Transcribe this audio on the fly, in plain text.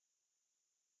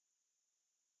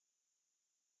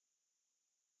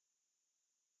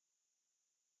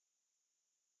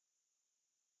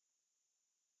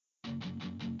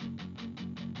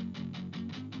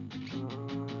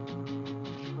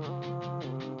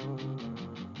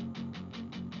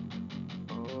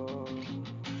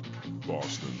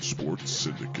Boston Sports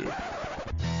Syndicate.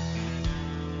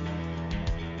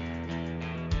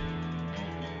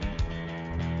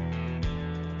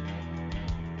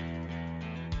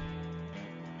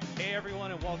 Hey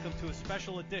everyone, and welcome to a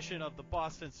special edition of the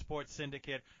Boston Sports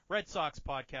Syndicate Red Sox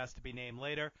podcast to be named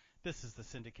later. This is the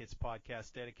Syndicate's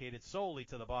podcast dedicated solely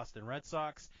to the Boston Red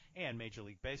Sox and Major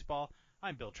League Baseball.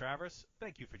 I'm Bill Travers.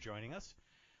 Thank you for joining us.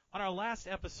 On our last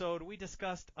episode, we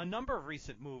discussed a number of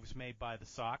recent moves made by the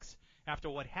Sox after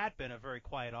what had been a very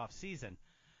quiet offseason.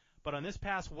 But on this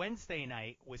past Wednesday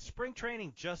night, with spring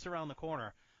training just around the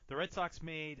corner, the Red Sox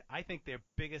made, I think, their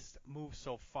biggest move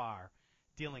so far,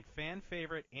 dealing fan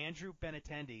favorite Andrew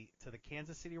Benintendi to the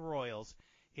Kansas City Royals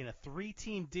in a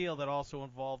three-team deal that also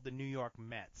involved the New York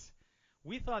Mets.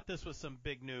 We thought this was some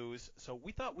big news, so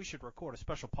we thought we should record a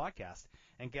special podcast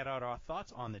and get out our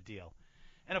thoughts on the deal.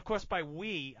 And of course, by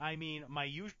we, I mean my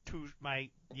YouTube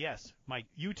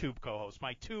co-hosts,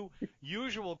 my two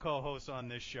usual co-hosts on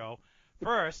this show.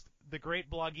 First, the great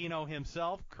blogino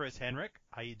himself, Chris Henrik.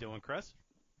 How you doing, Chris?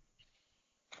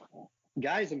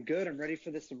 Guys, I'm good. I'm ready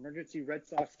for this emergency Red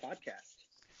Sox podcast.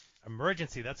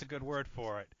 Emergency, that's a good word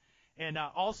for it. And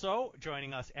also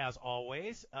joining us, as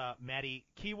always, Matty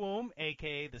Kiwoom,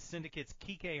 a.k.a. the Syndicate's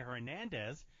Kike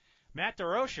Hernandez. Matt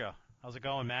DeRocha. How's it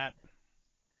going, Matt?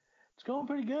 It's going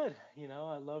pretty good. You know,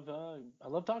 I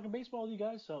love talking baseball with you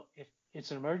guys. So if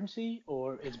it's an emergency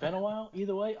or it's been a while,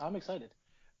 either way, I'm excited.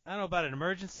 I don't know about an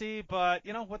emergency, but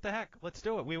you know what the heck? Let's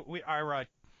do it.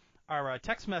 Our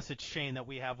text message chain that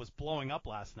we have was blowing up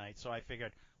last night, so I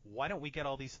figured why don't we get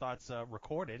all these thoughts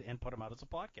recorded and put them out as a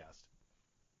podcast?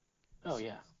 Oh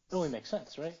yeah, it only makes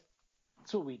sense, right?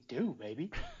 That's what we do, baby.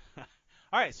 All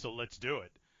right, so let's do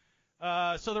it.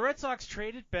 So the Red Sox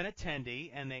traded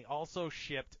Benintendi, and they also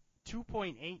shipped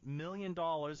 $2.8 million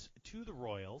to the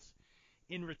Royals.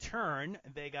 In return,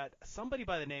 they got somebody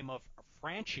by the name of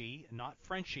Franchy, not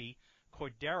Frenchy,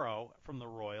 Cordero from the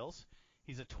Royals.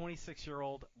 He's a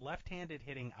 26-year-old left-handed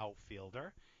hitting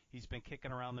outfielder. He's been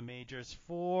kicking around the majors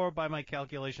for, by my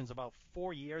calculations, about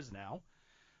 4 years now.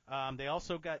 They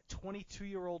also got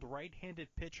 22-year-old right-handed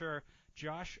pitcher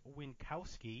Josh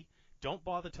Winkowski. Don't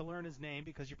bother to learn his name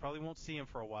because you probably won't see him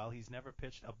for a while. He's never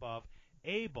pitched above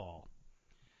A ball.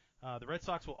 The Red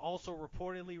Sox will also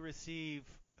reportedly receive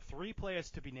 3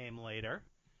 players to be named later,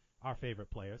 our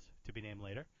favorite players to be named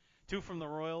later, 2 from the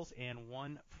Royals and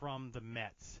 1 from the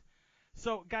Mets.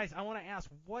 So, guys, I want to ask,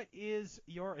 what is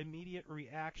your immediate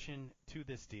reaction to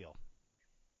this deal?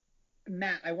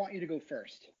 Matt, I want you to go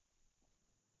first.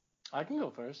 I can go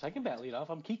first. I can bat lead off.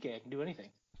 I'm Kike. I can do anything.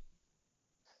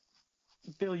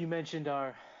 Bill, you mentioned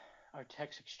our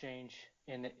text exchange,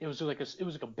 and it was like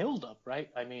a build-up, right?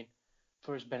 I mean,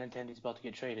 first Benintendi's about to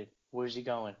get traded. Where's he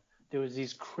going? There was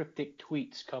these cryptic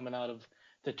tweets coming out of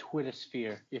the Twitter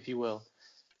sphere, if you will.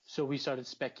 So we started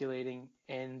speculating,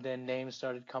 and then names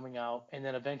started coming out, and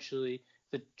then eventually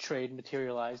the trade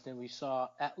materialized, and we saw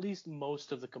at least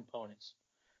most of the components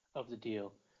of the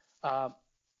deal. My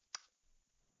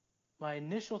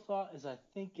initial thought is I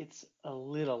think it's a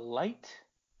little light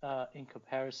in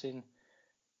comparison,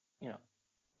 you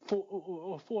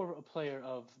know, for a player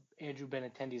of Andrew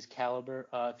Benintendi's caliber.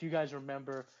 If you guys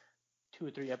remember 2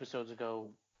 or 3 episodes ago,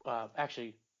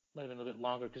 actually might have been a little bit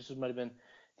longer because this might have been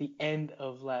the end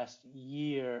of last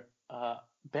year,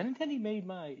 Benintendi made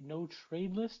my no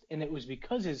trade list, and it was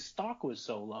because his stock was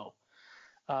so low.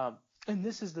 And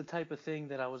this is the type of thing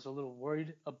that I was a little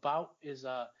worried about, is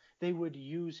they would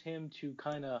use him to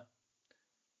kind of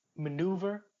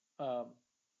maneuver,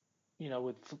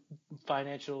 with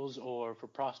financials or for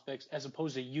prospects, as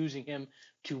opposed to using him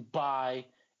to buy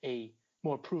a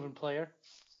more proven player.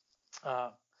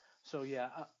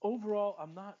 Overall,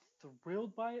 I'm not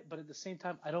thrilled by it, but at the same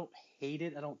time, I don't hate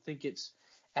it. I don't think it's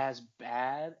as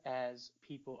bad as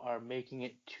people are making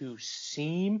it to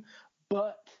seem,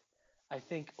 but I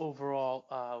think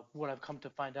overall, what I've come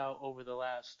to find out over the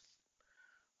last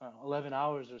 11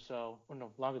 hours or so, or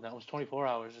no, longer than that, it was 24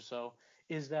 hours or so,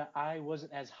 is that I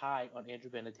wasn't as high on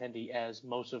Andrew Benintendi as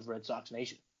most of Red Sox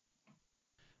Nation.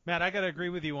 Matt, I got to agree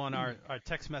with you on our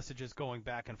text messages going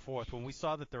back and forth. When we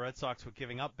saw that the Red Sox were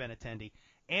giving up Benintendi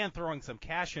and throwing some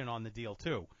cash in on the deal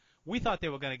too, we thought they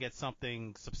were going to get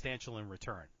something substantial in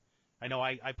return. I know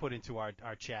I put into our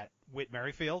chat Whit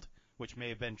Merrifield, which may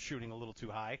have been shooting a little too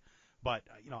high, but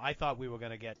I thought we were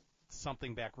going to get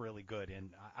something back really good,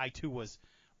 and I too was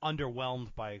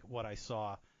underwhelmed by what I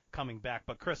saw coming back.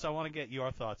 But Chris, I want to get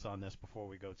your thoughts on this before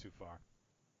we go too far.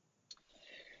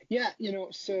 Yeah,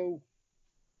 so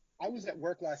I was at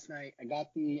work last night. I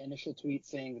got the initial tweet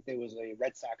saying that there was a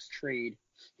Red Sox trade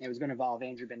and it was going to involve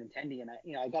Andrew Benintendi, and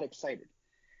I got excited.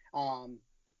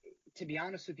 To be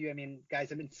honest with you, I mean,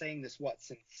 guys, I've been saying this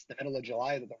since the middle of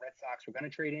July that the Red Sox were going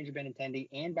to trade Andrew Benintendi,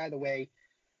 and by the way,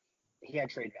 he had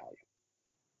trade value.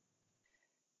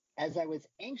 As I was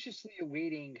anxiously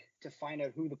awaiting to find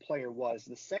out who the player was,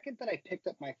 the second that I picked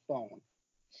up my phone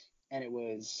and it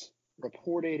was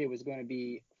reported it was going to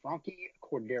be Frankie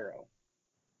Cordero,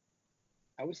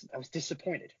 I was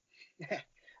disappointed.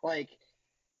 Like,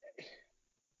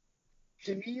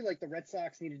 to me, like, the Red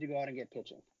Sox needed to go out and get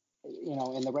pitching.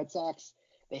 And the Red Sox,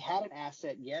 they had an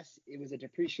asset. Yes, it was a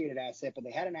depreciated asset, but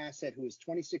they had an asset who was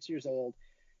 26 years old.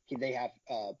 They have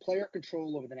player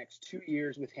control over the next 2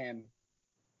 years with him.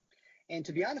 And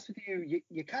to be honest with you,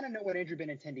 you kind of know what Andrew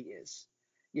Benintendi is.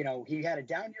 He had a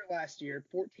down year last year,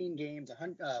 14 games,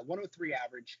 103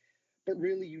 average, but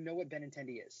really you know what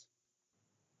Benintendi is.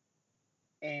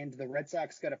 And the Red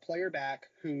Sox got a player back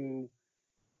who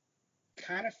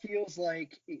kind of feels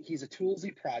like he's a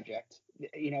toolsy project.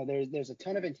 There's a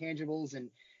ton of intangibles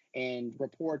and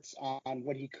reports on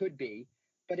what he could be.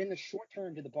 But in the short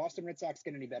term, did the Boston Red Sox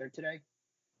get any better today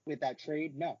with that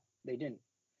trade? No, they didn't.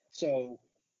 So,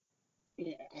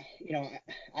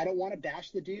 I don't want to bash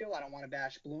the deal. I don't want to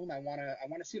bash Bloom. I want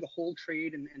to see the whole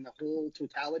trade and the whole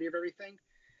totality of everything,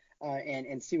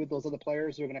 and see what those other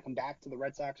players who are going to come back to the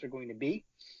Red Sox are going to be.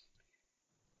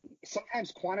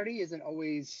 Sometimes quantity isn't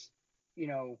always,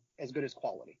 as good as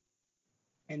quality.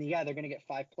 And yeah, they're going to get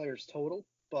 5 players total,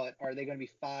 but are they going to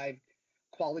be 5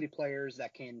 quality players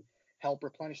that can help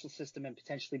replenish the system and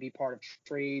potentially be part of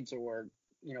trades or,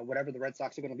 whatever the Red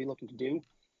Sox are going to be looking to do?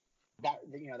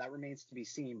 That remains to be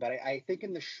seen. But I think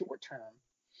in the short term,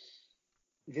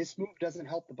 this move doesn't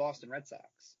help the Boston Red Sox.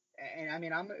 And I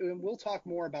mean, we'll talk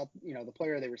more about, the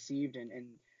player they received and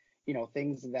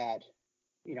things that,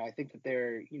 I think that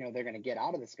they're going to get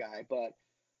out of this guy. But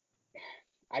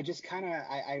I just kind of,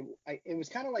 it was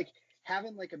kind of like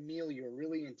having like a meal you were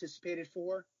really anticipated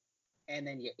for, and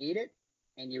then you ate it,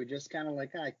 and you were just kind of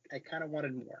like, I kind of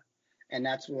wanted more. And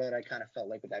that's what I kind of felt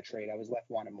like with that trade. I was left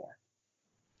wanting more.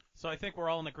 So I think we're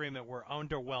all in agreement. We're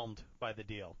underwhelmed by the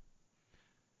deal.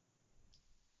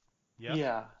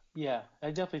 Yeah. Yeah.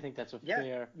 I definitely think that's a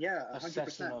fair 100%.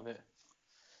 assessment of it.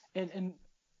 And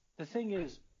the thing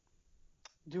is,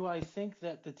 do I think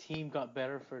that the team got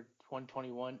better for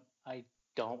 2021? I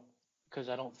don't, because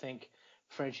I don't think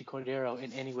Franchi Cordero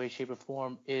in any way, shape, or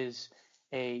form is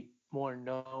a more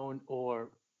known or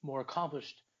more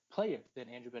accomplished player than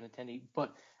Andrew Benintendi.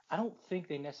 But I don't think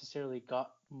they necessarily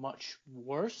got much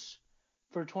worse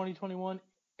for 2021.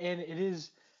 And it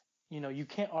is, you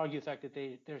can't argue the fact that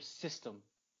their system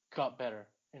got better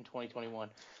in 2021.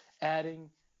 Adding,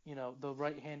 the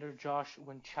right-hander Josh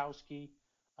Winchowski,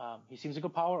 he seems like a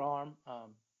power arm.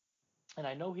 And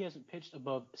I know he hasn't pitched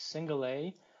above single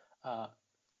A,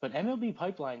 but MLB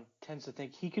Pipeline tends to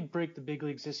think he could break the big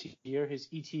leagues this year. His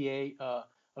ETA,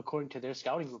 according to their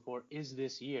scouting report, is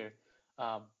this year.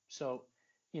 So,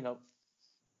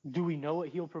 do we know what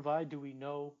he'll provide? Do we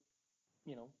know,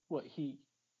 what he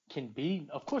can be?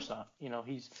 Of course not.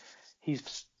 He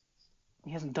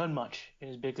hasn't done much in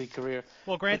his big league career.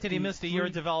 Well, granted, he missed a year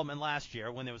of development last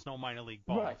year when there was no minor league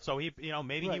ball. Right. So he,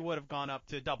 maybe he would have gone up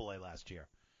to Double A last year.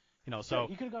 So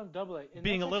he could have gone to Double A.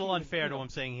 Being a little unfair to him,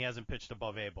 saying he hasn't pitched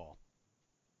above A ball.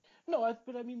 No,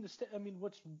 but I mean,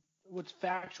 what's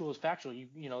factual is factual.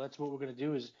 That's what we're going to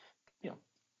do is,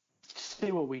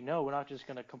 say what we know. We're not just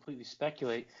going to completely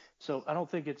speculate. So I don't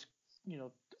think it's,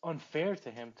 unfair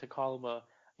to him to call him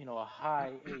a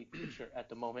high A pitcher at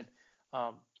the moment.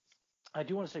 I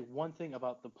do want to say one thing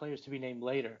about the players to be named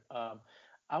later.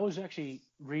 I was actually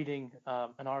reading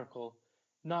an article,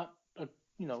 not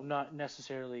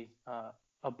necessarily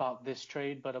about this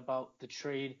trade, but about the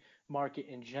trade market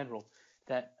in general,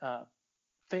 that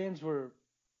fans were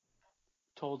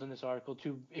told in this article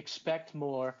to expect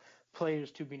more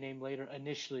players to be named later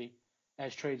initially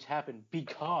as trades happen,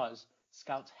 because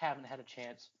scouts haven't had a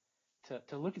chance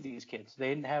to look at these kids. They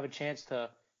didn't have a chance to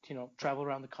travel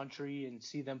around the country and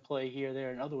see them play here,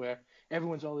 there, and elsewhere.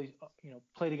 Everyone's always,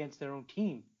 played against their own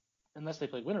team unless they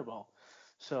played winter ball.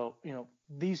 So,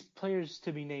 these players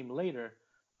to be named later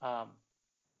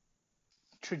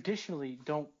traditionally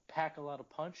don't pack a lot of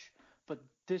punch, but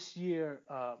this year,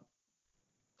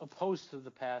 opposed to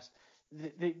the past,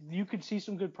 you could see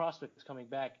some good prospects coming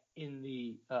back in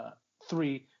the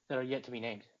 3 that are yet to be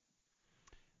named.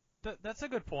 That's a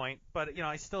good point, but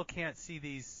I still can't see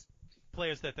these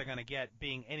players that they're going to get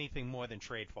being anything more than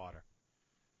trade fodder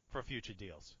for future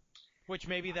deals. Which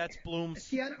maybe that's Bloom's.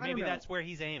 I don't know. That's where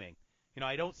he's aiming.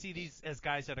 I don't see these as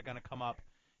guys that are going to come up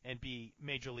and be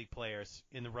major league players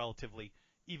in the relatively,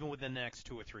 even within the next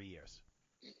 2 or 3 years.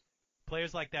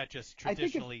 Players like that just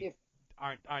traditionally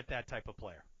aren't that type of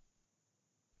player.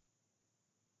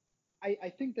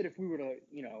 I think that if we were to,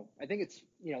 I think it's,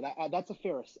 that's a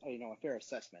fair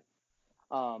assessment.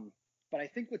 But I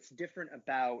think what's different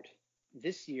about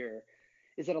this year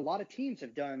is that a lot of teams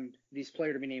have done these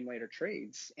player to be named later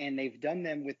trades, and they've done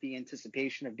them with the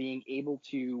anticipation of being able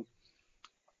to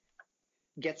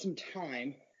get some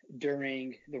time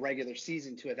during the regular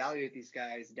season to evaluate these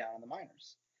guys down in the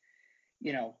minors.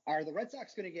 Are the Red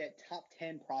Sox going to get top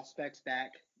 10 prospects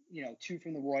back, 2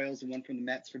 from the Royals and 1 from the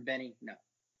Mets for Benny?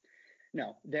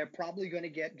 No, they're probably going to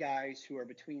get guys who are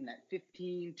between that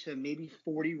 15 to maybe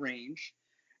 40 range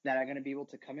that are going to be able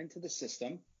to come into the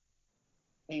system.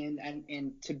 And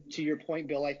to your point,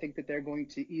 Bill, I think that they're going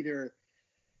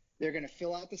to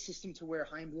fill out the system to where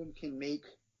Heimblum can make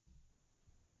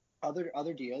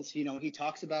other deals. He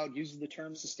talks about, uses the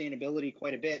term sustainability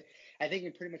quite a bit. I think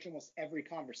in pretty much almost every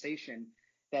conversation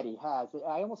that he has.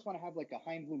 I almost want to have like a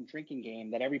Heimblum drinking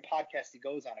game that every podcast he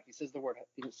goes on, if he says the word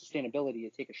sustainability, you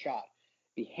take a shot,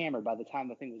 be hammered by the time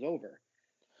the thing was over.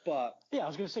 But yeah, I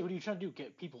was going to say, what are you trying to do?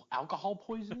 Get people alcohol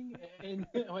poisoning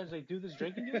as they do this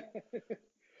drinking game?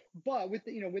 But with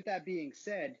that being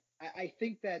said, I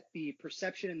think that the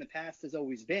perception in the past has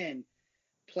always been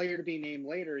player to be named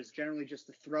later is generally just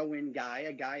a throw-in guy,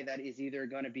 a guy that is either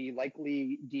going to be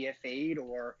likely DFA'd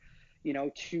or,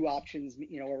 2 options,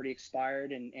 already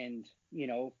expired and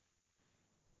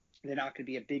they're not going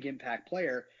to be a big impact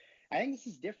player. I think this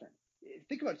is different.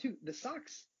 Think about it too. The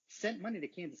Sox sent money to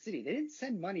Kansas City. They didn't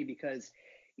send money because,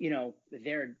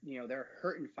 they're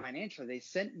hurting financially. They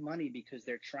sent money because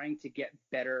they're trying to get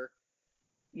better,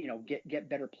 get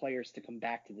better players to come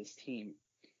back to this team.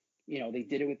 They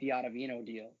did it with the Ottavino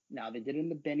deal. Now they did it in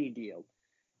the Benny deal.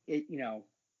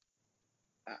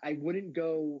 I wouldn't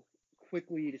go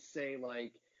quickly to say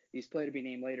like these play to be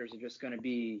named laters are just going to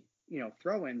be,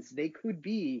 throw-ins. They could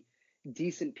be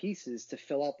decent pieces to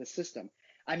fill out the system.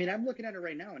 I mean, I'm looking at it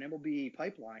right now in MLB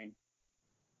Pipeline.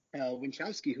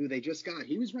 Winchowski, who they just got,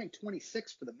 he was ranked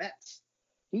 26th for the Mets.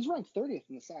 He's ranked 30th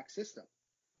in the Sox system.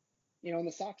 And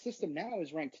the Sox system now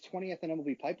is ranked 20th in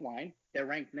MLB Pipeline. They're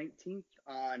ranked 19th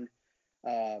on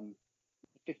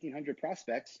 1,500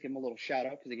 prospects. Give them a little shout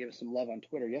out because they gave us some love on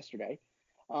Twitter yesterday.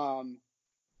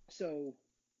 So,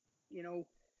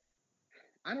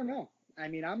 I don't know. I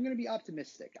mean, I'm going to be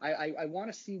optimistic. I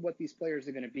want to see what these players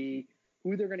are going to be,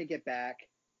 who they're going to get back,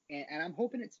 and I'm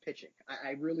hoping it's pitching.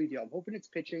 I really do. I'm hoping it's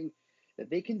pitching that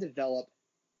they can develop,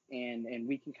 and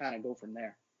we can kind of go from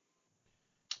there.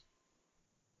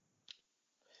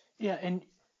 Yeah, and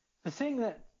the thing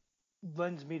that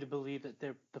lends me to believe that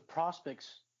the prospects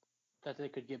that they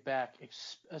could get back,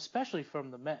 especially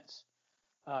from the Mets,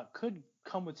 could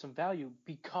come with some value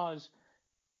because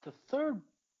the third,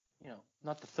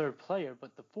 not the third player,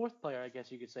 but the fourth player, I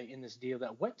guess you could say, in this deal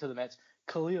that went to the Mets,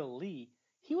 Khalil Lee,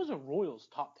 he was a Royals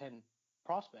top 10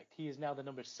 prospect. He is now the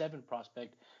number 7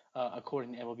 prospect,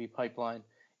 according to MLB Pipeline,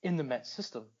 in the Mets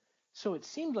system. So it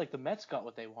seemed like the Mets got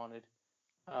what they wanted.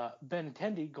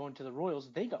 Benintendi going to the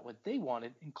Royals, they got what they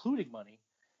wanted, including money.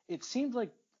 It seemed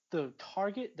like the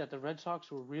target that the Red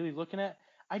Sox were really looking at,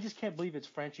 I just can't believe it's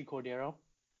Franchy Cordero.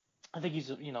 I think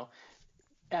he's,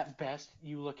 at best,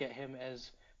 you look at him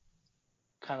as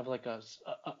kind of like a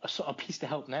piece to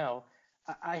help now.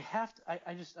 I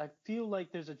feel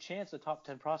like there's a chance the top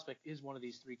 10 prospect is one of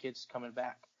these 3 kids coming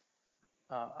back.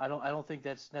 I don't think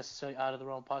that's necessarily out of the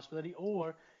realm possibility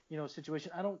or,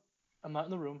 situation. I'm not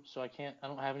in the room, so I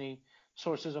don't have any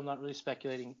sources. I'm not really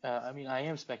speculating. I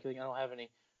am speculating. I don't have any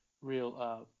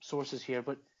real sources here,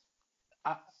 but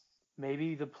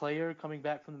maybe the player coming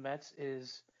back from the Mets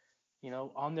is,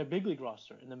 on their big league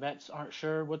roster, and the Mets aren't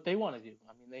sure what they want to do.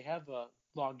 I mean, they have a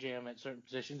logjam at certain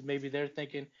positions. Maybe they're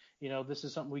thinking, this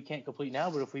is something we can't complete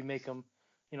now, but if we make them,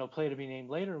 play to be named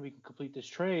later and we can complete this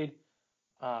trade,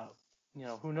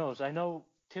 who knows? I know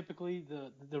typically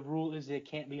the rule is they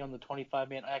can't be on the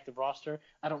 25-man active roster.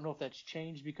 I don't know if that's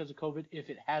changed because of COVID. If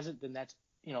it hasn't, then that's,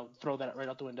 throw that right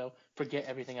out the window. Forget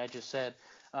everything I just said.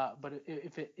 But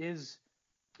if it is,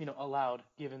 allowed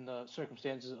given the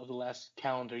circumstances of the last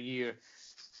calendar year,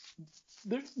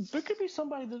 there could be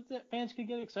somebody that fans could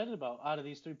get excited about out of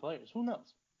these 3 players. Who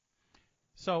knows?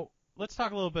 So let's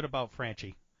talk a little bit about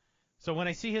Franchy. So when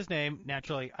I see his name,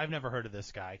 naturally, I've never heard of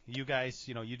this guy. You guys,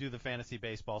 you do the fantasy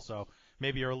baseball, so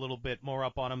maybe you're a little bit more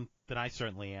up on him than I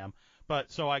certainly am.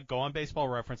 But so I go on Baseball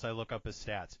Reference, I look up his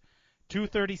stats.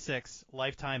 236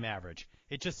 lifetime average.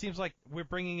 It just seems like we're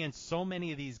bringing in so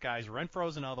many of these guys.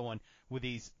 Renfroe's another one with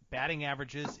these batting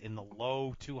averages in the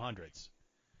low 200s.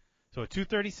 So a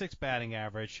 236 batting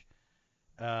average,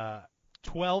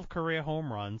 12 career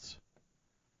home runs.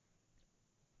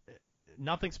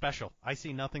 Nothing special. I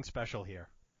see nothing special here.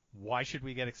 Why should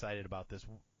we get excited about this?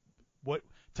 What?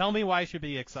 Tell me why I should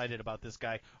be excited about this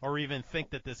guy, or even think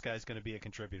that this guy's going to be a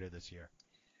contributor this year.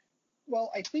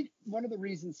 Well, I think one of the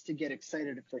reasons to get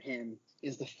excited for him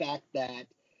is the fact that,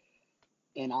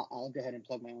 and I'll go ahead and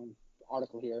plug my own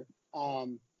article here.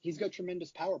 He's got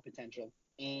tremendous power potential,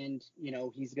 and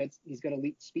he's got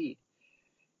elite speed.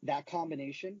 That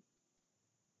combination,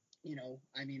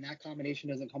 that combination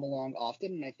doesn't come along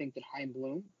often, and I think that Chaim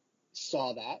Bloom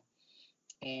saw that,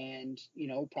 and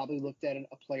probably looked at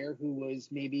a player who was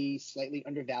maybe slightly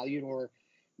undervalued, or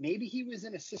maybe he was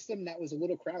in a system that was a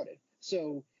little crowded.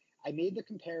 So I made the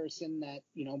comparison that,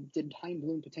 did Chaim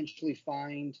Bloom potentially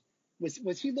find,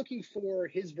 was he looking for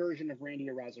his version of Randy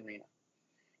Arozarena?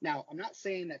 Now, I'm not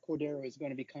saying that Cordero is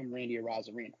going to become Randy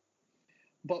Arozarena,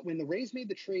 but when the Rays made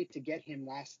the trade to get him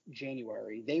last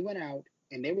January, they went out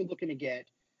and they were looking to get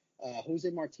Jose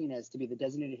Martinez to be the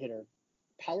designated hitter,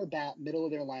 power bat, middle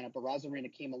of their lineup.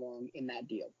 Arozarena came along in that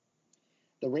deal.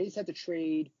 The Rays had to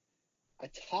trade a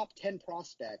top 10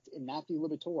 prospect in Matthew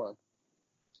Liberatore,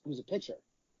 who's a pitcher,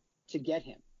 to get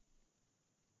him.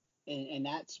 And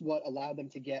that's what allowed them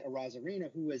to get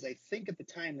Arozarena, who was, I think at the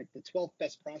time, like the 12th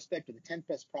best prospect or the 10th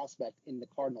best prospect in the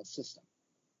Cardinals system.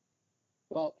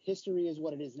 Well, history is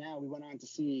what it is now. We went on to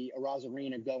see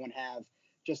Arozarena go and have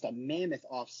just a mammoth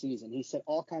offseason. He set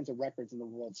all kinds of records in the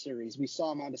World Series. We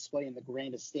saw him on display in the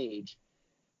grandest stage.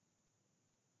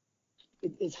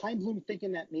 Is Chaim Bloom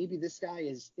thinking that maybe this guy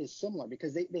is similar?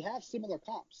 Because they have similar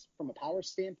comps from a power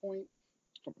standpoint,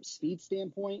 from a speed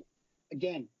standpoint.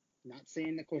 Again, not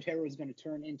saying that Cordero is going to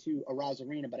turn into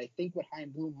Arozarena, but I think what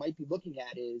Chaim Bloom might be looking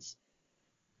at is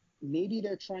maybe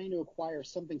they're trying to acquire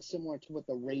something similar to what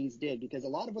the Rays did, because a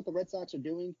lot of what the Red Sox are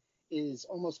doing is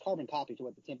almost carbon copy to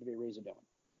what the Tampa Bay Rays are doing.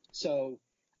 So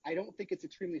I don't think it's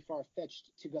extremely far-fetched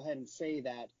to go ahead and say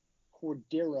that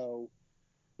Cordero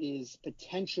is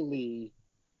potentially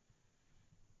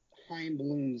Chaim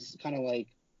Bloom's kind of like,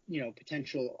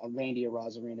 potential Randy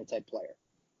Arozarena type player.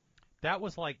 That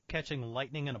was like catching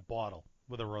lightning in a bottle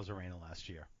with Arozarena last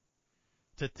year.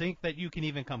 To think that you can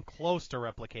even come close to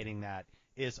replicating that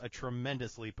is a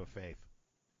tremendous leap of faith.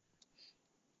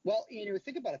 Well,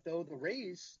 think about it though. The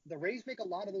Rays make a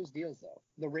lot of those deals though.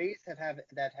 The Rays have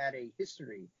had a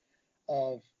history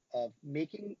of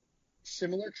making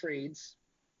similar trades,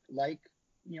 like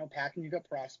packaging up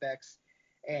prospects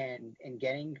and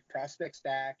getting prospects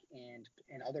back and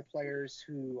other players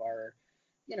who are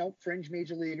fringe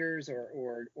major leaguers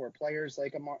or players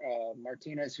like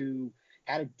Martinez who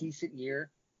had a decent year,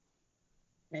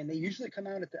 and they usually come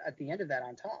out at the end of that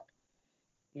on top.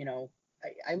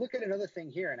 I look at another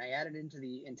thing here, and I added into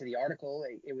the article.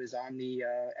 It was on the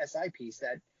SI piece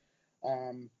that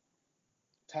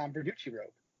Tom Verducci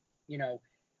wrote.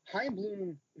 Chaim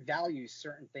Bloom values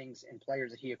certain things in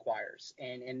players that he acquires,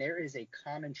 and there is a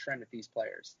common trend with these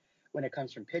players. When it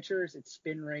comes from pitchers, it's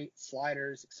spin rate,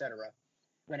 sliders, etc.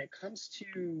 When it comes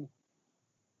to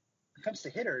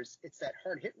hitters, it's that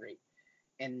hard hit rate,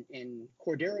 and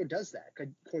Cordero does that.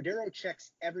 Cordero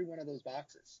checks every one of those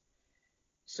boxes.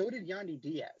 So did Yandy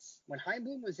Diaz. When Chaim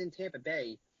Bloom was in Tampa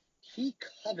Bay, he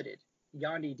coveted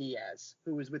Yandy Diaz,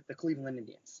 who was with the Cleveland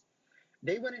Indians.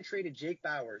 They went and traded Jake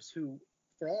Bauers, who,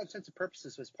 for all intents and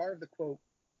purposes, was part of the, quote,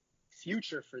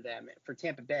 future for them, for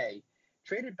Tampa Bay.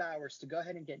 Traded Bauers to go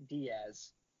ahead and get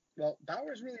Diaz. Well,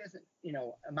 Bauers really hasn't,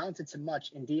 amounted to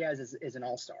much, and Diaz is an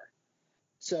all-star.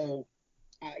 So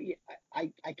I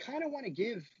kind of want to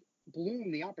give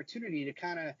Bloom the opportunity to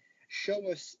kind of show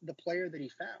us the player that he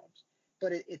found.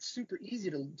 But it's super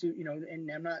easy to and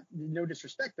I'm not, no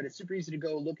disrespect, but it's super easy to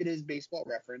go look at his baseball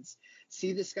reference,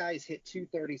 see this guy's hit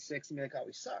 236 and be like, oh,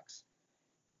 he sucks.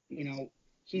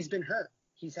 He's been hurt.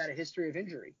 He's had a history of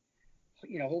injury.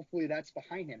 Hopefully that's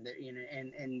behind him.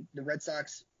 And the Red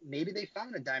Sox, maybe they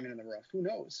found a diamond in the rough. Who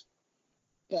knows?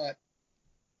 But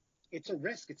it's a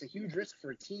risk. It's a huge risk for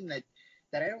a team that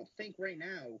I don't think right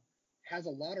now has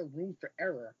a lot of room for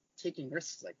error taking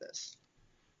risks like this.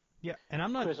 Yeah, and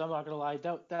I'm not. Chris, I'm not gonna lie.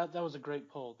 That was a great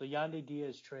pull. The Yandy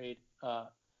Diaz trade.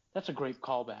 That's a great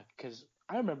callback, because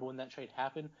I remember when that trade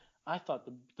happened, I thought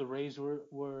the Rays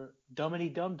were dummity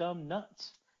dum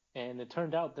nuts, and it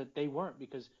turned out that they weren't,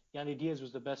 because Yandy Diaz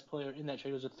was the best player in that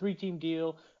trade. It was a 3-team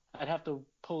deal. I'd have to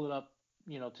pull it up,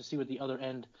 to see what the other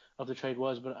end of the trade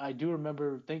was, but I do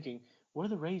remember thinking, what are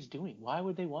the Rays doing? Why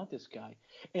would they want this guy?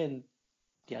 And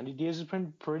Yandy Diaz has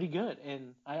been pretty good.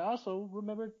 And I also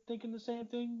remember thinking the same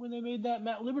thing when they made that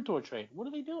Matt Liberatore trade. What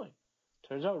are they doing?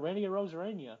 Turns out Randy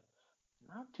Arozarena,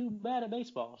 not too bad at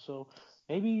baseball. So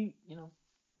maybe,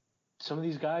 some of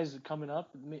these guys coming up,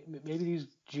 maybe these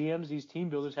GMs, these team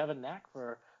builders have a knack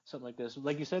for something like this.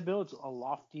 Like you said, Bill, it's a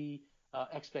lofty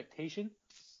expectation,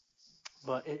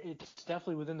 but it's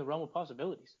definitely within the realm of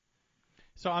possibilities.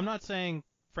 So I'm not saying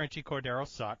Franchy Cordero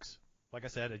sucks. Like I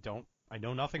said, I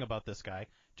know nothing about this guy,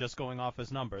 just going off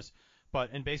his numbers.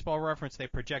 But in Baseball Reference, they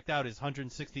project out his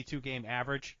 162 game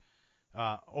average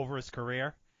over his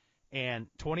career, and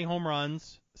 20 home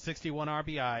runs, 61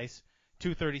 RBIs,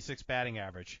 236 batting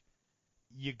average.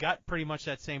 You got pretty much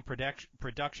that same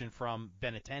production from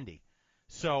Benintendi.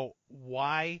 So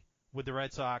why would the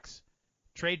Red Sox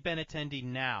trade Benintendi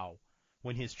now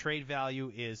when his trade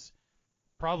value is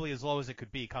probably as low as it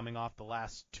could be coming off the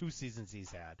last 2 seasons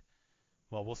he's had?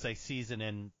 Well, we'll say season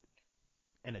and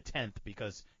a tenth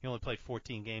because he only played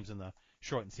 14 games in the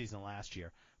shortened season last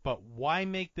year. But why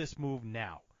make this move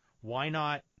now? Why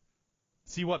not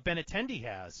see what Benintendi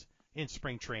has in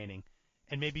spring training,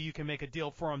 and maybe you can make a deal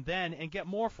for him then and get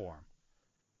more for him?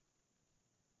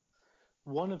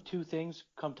 One of two things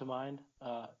come to mind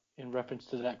in reference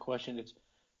to that question. It's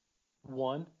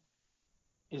one,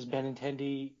 is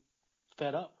Benintendi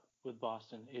fed up with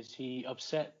Boston? Is he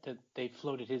upset that they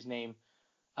floated his name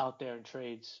out there in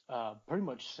trades pretty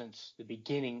much since the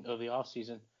beginning of the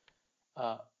offseason?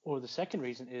 Or the second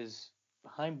reason is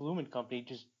Chaim Bloom and company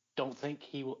just don't think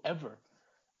he will ever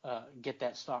get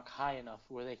that stock high enough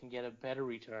where they can get a better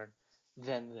return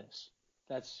than this.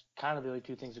 That's kind of the only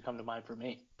two things that come to mind for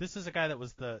me. This is a guy that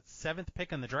was the 7th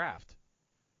pick in the draft.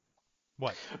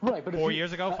 What? Right, but 4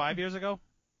 years ago? 5 years ago?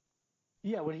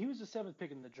 Yeah, when he was the 7th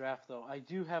pick in the draft, though, I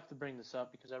do have to bring this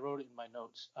up because I wrote it in my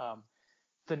notes.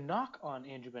 The knock on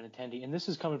Andrew Benintendi, and this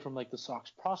is coming from like the Sox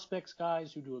prospects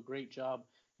guys who do a great job,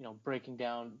 breaking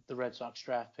down the Red Sox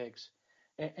draft picks,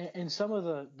 and some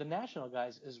of the national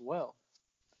guys as well.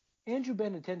 Andrew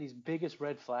Benintendi's biggest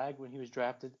red flag when he was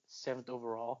drafted 7th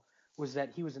overall was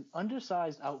that he was an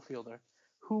undersized outfielder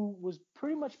who was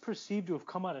pretty much perceived to have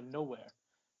come out of nowhere.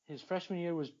 His freshman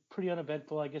year was pretty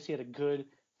uneventful. I guess he had a good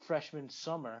freshman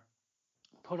summer,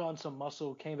 put on some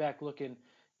muscle, came back looking,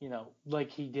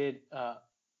 like he did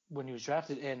when he was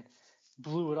drafted, and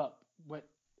blew it up. Went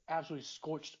absolutely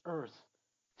scorched earth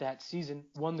that season.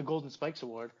 Won the Golden Spikes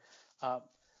Award.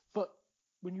 But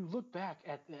when you look back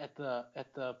at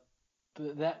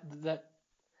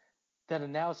that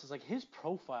analysis, like his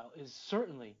profile is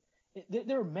certainly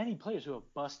there are many players who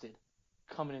have busted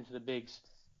coming into the bigs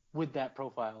with that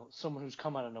profile. Someone who's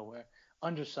come out of nowhere,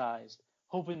 undersized,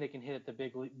 hoping they can hit at the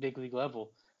big league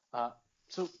level.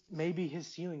 So maybe his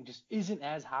ceiling just isn't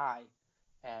as high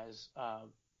as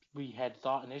we had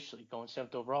thought initially going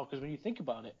 7th overall. Because when you think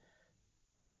about it,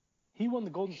 he won the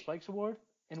Golden Spikes Award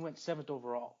and went 7th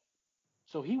overall.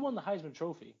 So he won the Heisman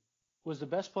Trophy, was the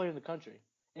best player in the country,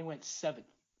 and went 7th.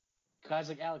 Guys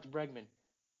like Alex Bregman,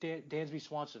 Dansby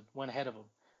Swanson went ahead of him.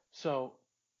 So,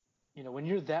 when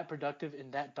you're that productive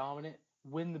and that dominant,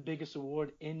 win the biggest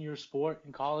award in your sport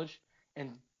in college,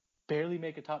 and barely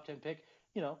make a top 10 pick,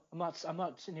 I'm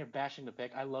not sitting here bashing the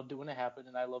pick. I loved it when it happened,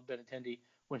 and I loved Benintendi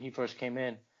when he first came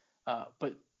in.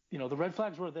 But the red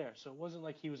flags were there, so it wasn't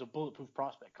like he was a bulletproof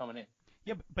prospect coming in.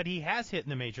 Yeah, but he has hit in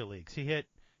the major leagues. He hit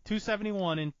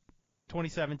 271 in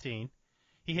 2017.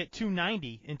 He hit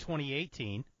 290 in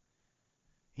 2018.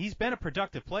 He's been a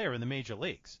productive player in the major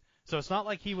leagues. So it's not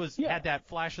like he had that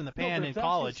flash in the pan in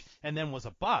college and then was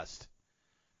a bust.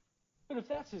 But if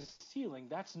that's his ceiling,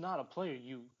 that's not a player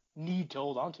you need to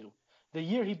hold on to. The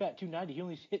year he bat 290, he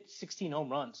only hit 16 home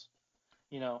runs.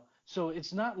 So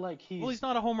it's not like he's... Well, he's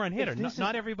not a home run hitter.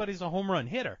 Not everybody's a home run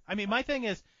hitter. I mean, my thing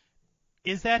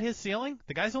is that his ceiling?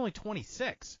 The guy's only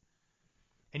 26.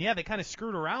 And yeah, they kind of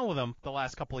screwed around with him the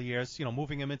last couple of years,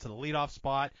 moving him into the leadoff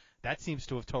spot. That seems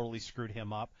to have totally screwed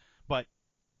him up. But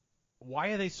why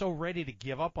are they so ready to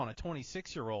give up on a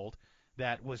 26-year-old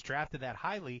that was drafted that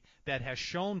highly that has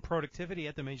shown productivity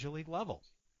at the major league level?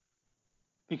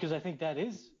 Because I think that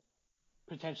is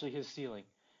potentially his ceiling.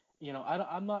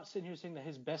 I'm not sitting here saying that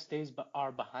his best days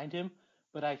are behind him,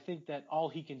 but I think that all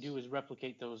he can do is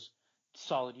replicate those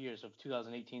solid years of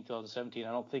 2018, 2017.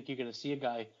 I don't think you're going to see a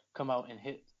guy come out and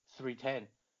hit 310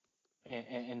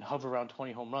 and hover around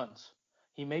 20 home runs.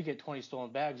 He may get 20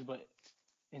 stolen bags, but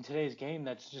in today's game,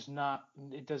 that's just not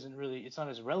 – it's not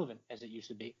as relevant as it used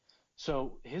to be.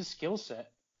 So his skill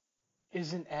set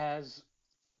isn't as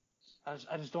 –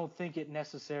 I just don't think it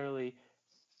necessarily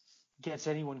gets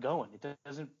anyone going. It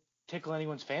doesn't tickle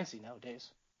anyone's fancy nowadays.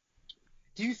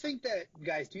 Do you think that,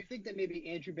 guys? Do you think that maybe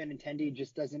Andrew Benintendi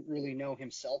just doesn't really know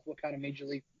himself what kind of major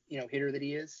league hitter that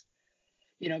he is?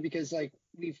 Because like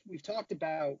we've talked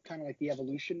about kind of like the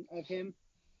evolution of him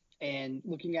and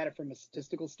looking at it from a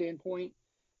statistical standpoint.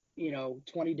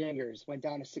 20 dingers, went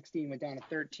down to 16, went down to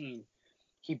 13.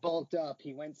 He bulked up,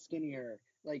 he went skinnier.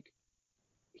 Like,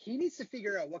 he needs to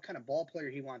figure out what kind of ball player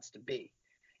he wants to be.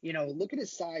 Look at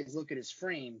his size, look at his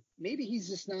frame. Maybe he's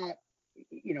just not,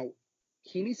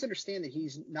 he needs to understand that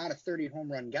he's not a 30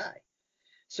 home run guy.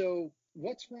 So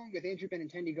what's wrong with Andrew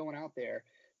Benintendi going out there,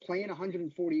 playing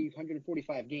 140,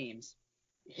 145 games,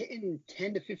 hitting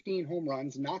 10 to 15 home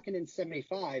runs, knocking in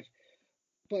 75,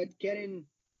 but getting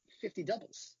 50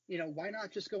 doubles? Why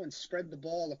not just go and spread the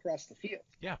ball across the field?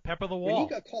 Yeah, pepper the wall. When he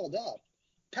got called up,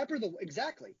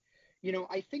 exactly.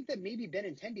 I think that maybe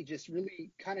Benintendi just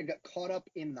really kind of got caught up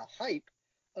in the hype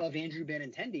of Andrew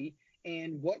Benintendi,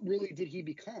 and what really did he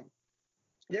become?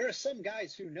 There are some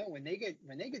guys who know when they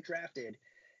get drafted,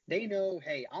 they know,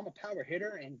 hey, I'm a power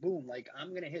hitter, and boom, like,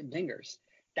 I'm gonna hit dingers.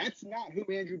 That's not who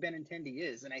Andrew Benintendi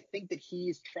is, and I think that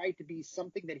he's tried to be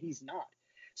something that he's not.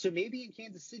 So maybe in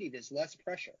Kansas City, there's less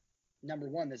pressure. Number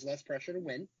one, there's less pressure to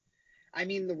win. I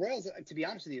mean, the Royals, to be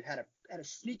honest with you, had a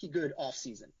sneaky good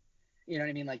offseason. You know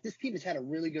what I mean? Like, this team has had a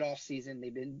really good offseason.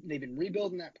 They've been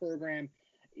rebuilding that program.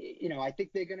 I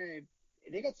think they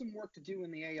got some work to do in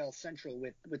the AL Central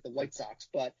with the White Sox,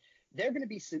 but they're going to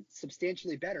be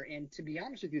substantially better. And to be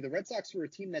honest with you, the Red Sox were a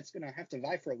team that's going to have to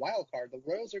vie for a wild card. The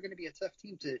Royals are going to be a tough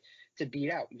team to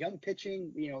beat out. Young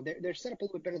pitching, they're set up a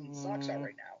little bit better than the Sox are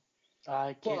right now.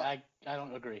 I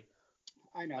don't agree.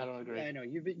 I know. I don't agree. I know.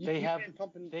 You've been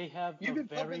pumping the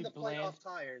playoff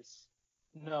tires.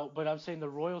 No, but I'm saying the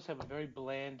Royals have a very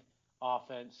bland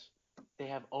offense. They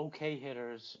have okay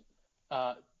hitters.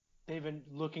 They've been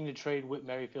looking to trade Whit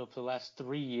Merrifield for the last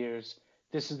 3 years.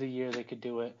 This is the year they could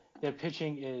do it. Their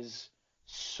pitching is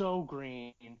so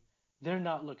green. They're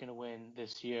not looking to win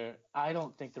this year. I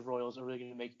don't think the Royals are really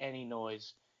going to make any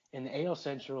noise in the AL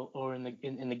Central or in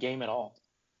the game at all,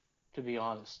 to be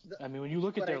honest. I mean, when you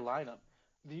look at their lineup,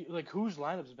 whose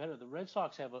lineup is better? The Red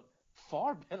Sox have a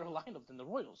far better lineup than the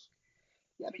Royals.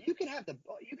 Yeah, but you can have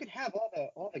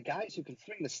all the guys who can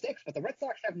swing the sticks, but the Red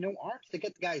Sox have no arms to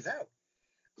get the guys out.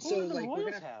 Who do the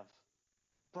Royals have?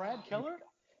 Brad Keller?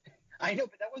 I know,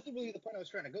 but that wasn't really the point I was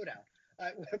trying to go down.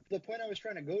 The point I was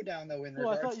trying to go down, though, in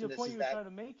regards to this, I thought the point you were trying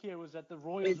to make here was that the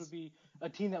Royals would be a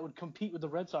team that would compete with the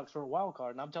Red Sox for a wild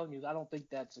card, and I'm telling you, I don't think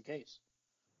that's the case.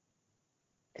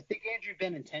 I think Andrew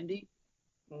Benintendi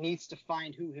needs to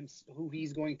find who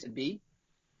he's going to be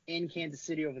in Kansas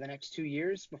City over the next 2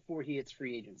 years before he hits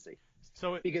free agency.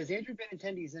 Because Andrew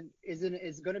Benintendi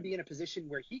is going to be in a position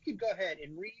where he could go ahead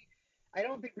and I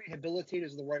don't think rehabilitate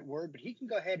is the right word, but he can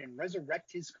go ahead and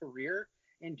resurrect his career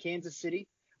in Kansas City,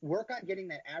 work on getting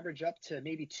that average up to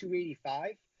maybe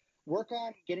 285, work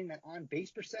on getting that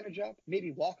on-base percentage up,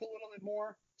 maybe walk a little bit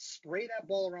more, spray that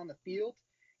ball around the field,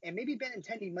 and maybe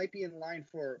Benintendi might be in line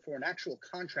for an actual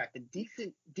contract, a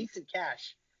decent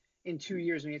cash in 2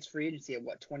 years when he hits free agency at,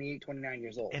 28, 29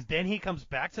 years old. And then he comes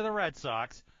back to the Red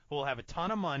Sox, who will have a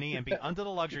ton of money and be under the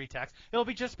luxury tax. It'll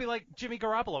just be like Jimmy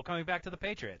Garoppolo coming back to the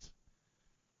Patriots.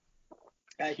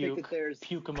 I think that there's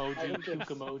puke emoji.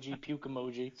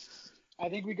 I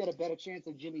think we got a better chance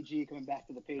of Jimmy G coming back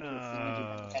to the Patriots than Andrew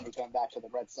Benintendi coming back to the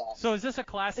Red Sox. So is this a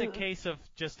classic case of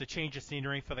just a change of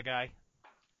scenery for the guy?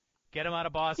 Get him out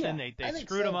of Boston. Yeah, they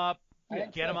screwed him up.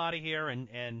 Get him out of here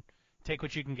and take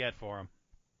what you can get for him.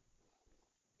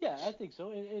 Yeah, I think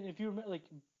so. And if you remember,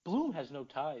 Bloom has no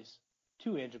ties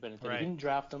to Andrew Benintendi. Right. He didn't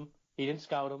draft him. He didn't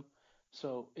scout him.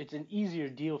 So it's an easier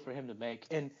deal for him to make.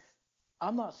 And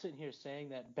I'm not sitting here saying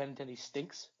that Benintendi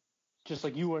stinks, just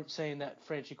like you weren't saying that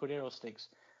Franchy Cordero stinks.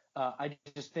 I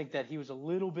just think that he was a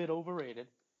little bit overrated,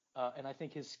 and I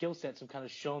think his skill sets have kind of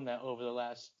shown that over the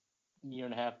last year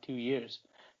and a half, 2 years.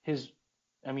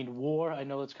 WAR, I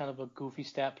know it's kind of a goofy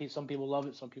stat piece. Some people love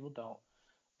it, some people don't.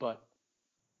 But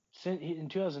in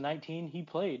 2019, he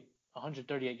played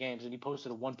 138 games, and he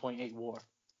posted a 1.8 WAR.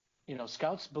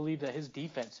 Scouts believe that his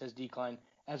defense has declined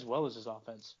as well as his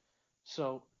offense.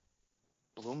 So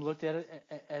Bloom looked at it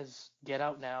as get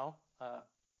out now.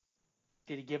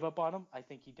 Did he give up on him? I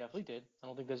think he definitely did. I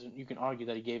don't think you can argue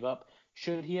that he gave up.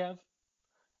 Should he have?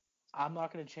 I'm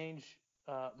not going to change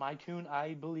my tune.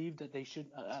 I believe that they should.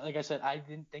 Like I said, I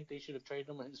didn't think they should have traded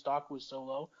him when his stock was so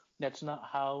low. That's not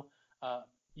how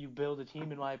you build a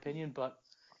team, in my opinion. But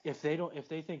if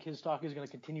they think his stock is going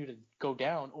to continue to go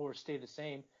down or stay the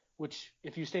same, which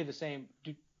if you stay the same,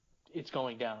 it's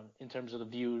going down in terms of the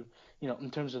view,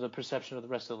 in terms of the perception of the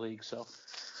rest of the league. So,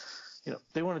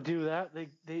 they want to do that.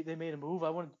 They made a move.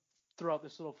 I wanted throw out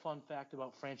this little fun fact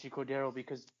about Franchy Cordero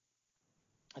because,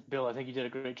 Bill, I think you did a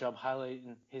great job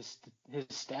highlighting his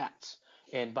stats.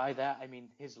 And by that, I mean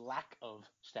his lack of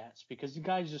stats because the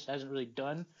guy just hasn't really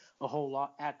done a whole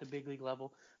lot at the big league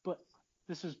level. But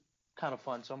this is kind of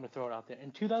fun, so I'm going to throw it out there.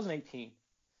 In 2018,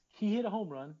 he hit a home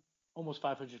run, almost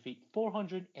 500 feet,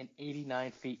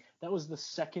 489 feet. That was the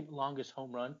second longest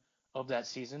home run of that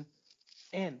season.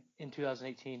 And in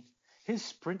 2018, his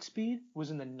sprint speed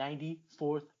was in the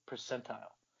 94th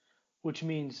percentile, which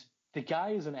means the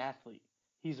guy is an athlete.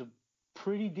 He's a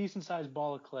pretty decent-sized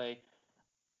ball of clay.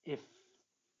 If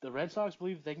the Red Sox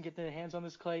believe they can get their hands on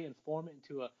this clay and form it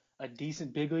into a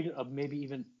decent big leaguer, or maybe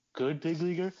even good big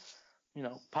leaguer,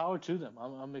 power to them.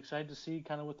 I'm excited to see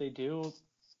kind of what they do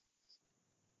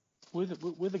with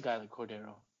a guy like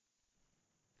Cordero.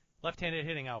 Left-handed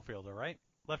hitting outfielder, right?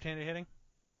 Left-handed hitting?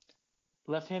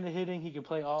 Left-handed hitting, he can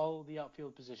play all the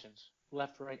outfield positions,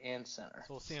 left, right, and center.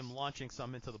 So we'll see him launching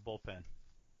some into the bullpen.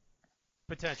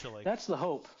 Potentially. That's the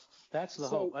hope.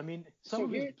 Hope. I mean, some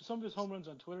of his home runs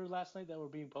on Twitter last night that were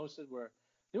being posted were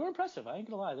impressive. I ain't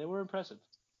gonna lie, they were impressive.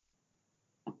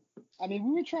 I mean,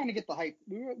 we were trying to get the hype.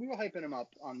 We were hyping him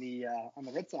up on the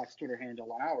Red Sox Twitter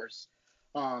handle on ours,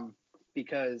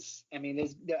 because I mean,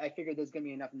 I figured there's gonna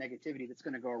be enough negativity that's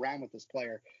gonna go around with this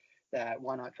player that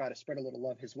why not try to spread a little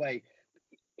love his way.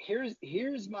 Here's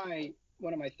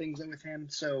one of my things with him.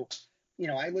 So,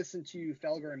 I listened to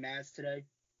Felger and Maz today.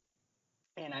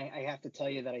 And I have to tell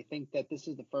you that I think that this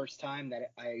is the first time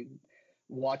that I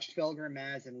watched Felger and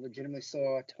Maz and legitimately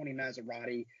saw Tony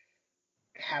Maserati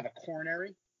have a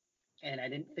coronary. And I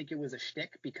didn't think it was a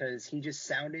shtick because he just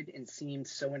sounded and seemed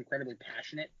so incredibly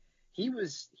passionate. He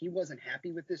wasn't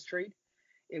happy with this trade.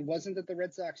 It wasn't that the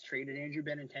Red Sox traded Andrew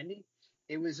Benintendi.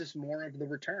 It was just more of the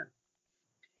return.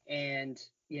 And,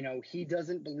 he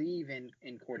doesn't believe in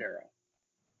Cordero.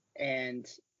 And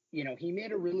he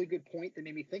made a really good point that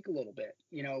made me think a little bit.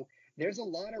 There's a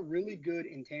lot of really good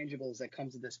intangibles that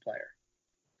comes with this player.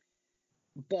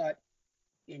 But,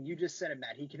 and you just said it,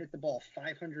 Matt, he can hit the ball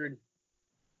 500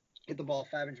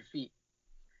 feet.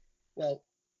 Well,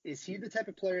 is he the type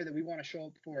of player that we want to show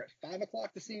up for at 5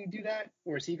 o'clock to see him do that?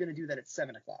 Or is he going to do that at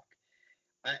 7 o'clock?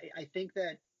 I think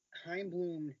that Chaim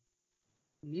Bloom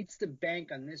needs to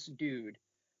bank on this dude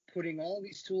putting all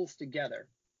these tools together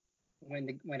when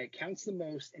it counts the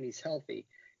most and he's healthy.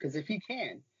 Because if he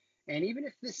can, and even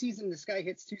if this season this guy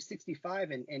hits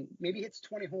 265 and maybe hits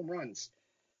 20 home runs,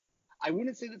 I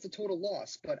wouldn't say that's a total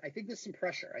loss, but I think there's some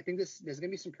pressure. I think there's going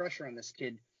to be some pressure on this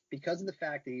kid because of the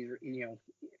fact that he's,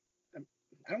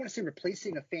 I don't want to say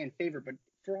replacing a fan favorite, but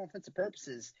for all intents and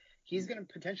purposes, he's going to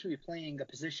potentially be playing a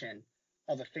position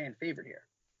of a fan favorite here.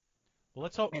 Well,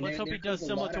 let's hope he does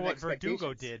similar to what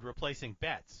Verdugo did, replacing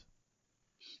Betts.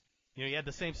 He had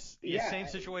the same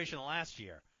situation last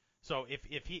year. So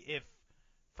if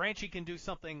Franchy can do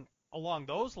something along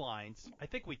those lines, I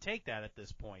think we take that at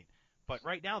this point. But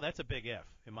right now, that's a big if,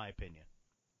 in my opinion.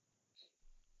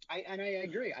 I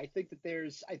agree. I think that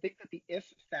the if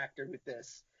factor with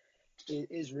this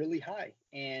is really high.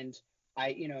 And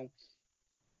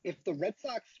if the Red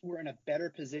Sox were in a better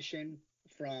position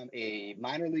from a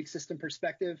minor league system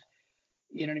perspective,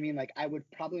 you know what I mean? Like, I would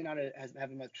probably not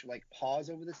have much pause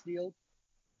over this deal,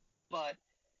 but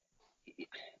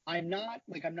I'm not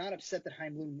upset that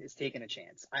Chaim Bloom is taking a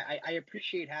chance. I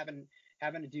appreciate having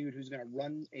a dude who's going to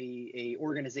run a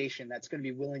organization that's going to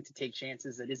be willing to take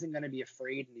chances, that isn't going to be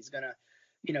afraid, and he's going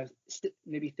to,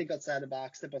 maybe think outside the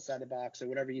box, step outside the box, or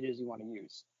whatever it is you want to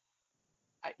use.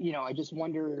 I just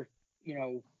wonder,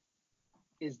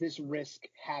 is this risk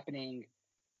happening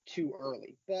too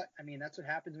early? But I mean, that's what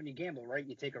happens when you gamble, right?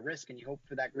 You take a risk and you hope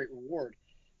for that great reward.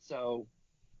 So,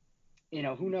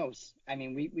 who knows? I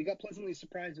mean, we got pleasantly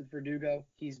surprised with Verdugo.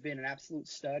 He's been an absolute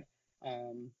stud.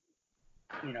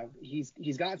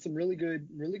 He's gotten some really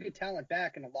good talent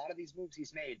back in a lot of these moves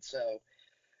he's made. So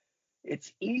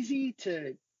it's easy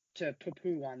to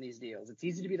poo-poo on these deals. It's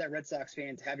easy to be that Red Sox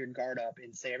fan, to have your guard up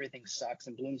and say everything sucks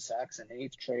and Bloom sucks and they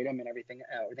need to trade him and everything,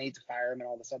 or they need to fire him and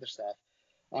all this other stuff.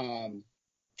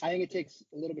 I think it takes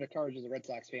a little bit of courage as a Red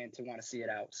Sox fan to want to see it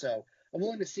out. So I'm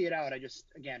willing to see it out. I just,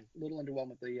 again, a little underwhelmed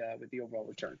with the overall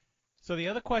return. So the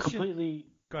other question. Completely.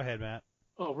 Go ahead, Matt.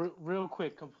 Oh, real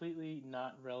quick, completely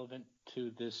not relevant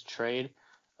to this trade.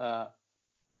 The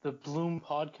Bloom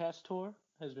podcast tour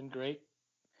has been great.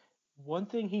 One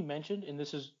thing he mentioned, and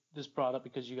this brought up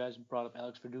because you guys brought up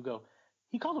Alex Verdugo,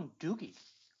 he called him Doogie.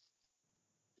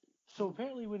 So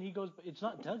apparently when he goes, it's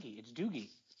not Dougie, it's Doogie.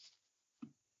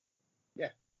 Yeah.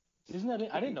 Isn't that it?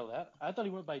 I didn't know that. I thought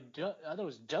he went by I thought it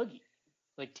was Dougie.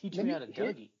 Like, teach me how to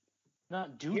Dougie.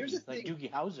 Not Doogie, like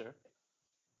Doogie Howser.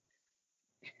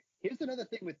 Here's another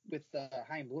thing with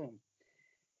Chaim Bloom.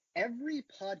 Every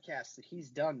podcast that he's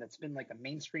done that's been like a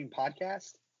mainstream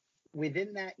podcast,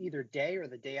 within that either day or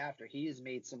the day after, he has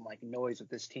made some like noise with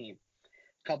this team.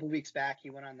 A couple weeks back, he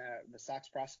went on the Sox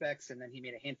prospects, and then he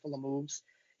made a handful of moves.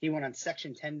 He went on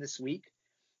Section 10 this week.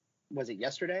 Was it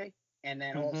yesterday? And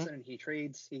then all of a sudden he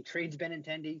trades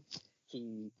Benintendi.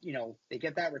 They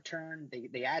get that return.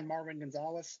 They add Marvin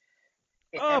Gonzalez.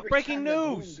 Oh, breaking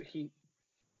news! Bloomed,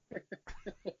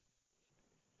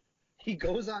 he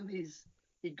goes on these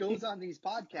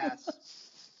podcasts.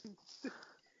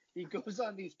 He goes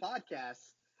on these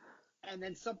podcasts, and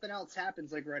then something else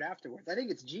happens like right afterwards. I think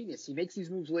it's genius. He makes these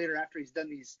moves later after he's done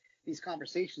these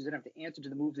conversations. He doesn't have to answer to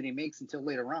the moves that he makes until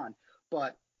later on.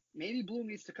 But maybe Bloom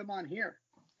needs to come on here,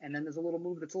 and then there's a little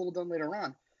move that's a little done later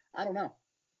on. I don't know.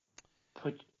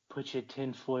 Put your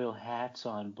tinfoil hats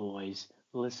on, boys.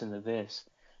 Listen to this.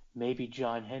 Maybe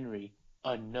John Henry,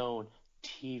 a known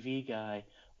TV guy,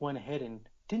 went ahead and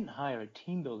didn't hire a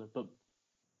team builder, but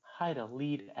hired a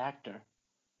lead actor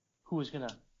who was going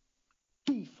to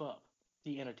beef up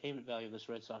the entertainment value of this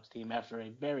Red Sox team after a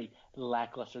very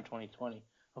lackluster 2020.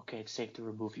 Okay, it's safe to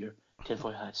remove your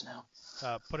tinfoil hats now.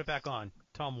 Put it back on.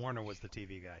 Tom Warner was the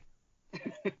TV guy.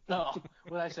 No,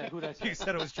 what did I say? Who did I say? You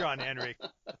said it was John Henry.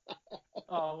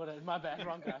 Oh, my bad.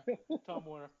 Wrong guy. Tom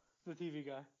Warner, the TV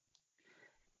guy.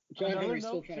 John Henry's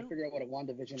still trying to figure out what a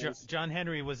WandaVision is. John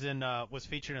Henry was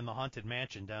featured in the Haunted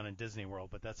Mansion down in Disney World,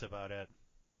 but that's about it.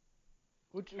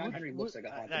 John Henry looks like a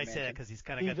Haunted I Mansion. say that because he's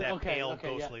kind of got that pale,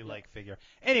 ghostly-like yeah. figure.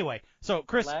 Anyway, so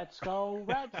Chris. Let's go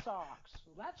Red Sox.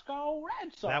 Let's go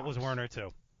Red Sox. That was Warner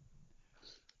too.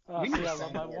 I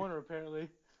love my Warner apparently.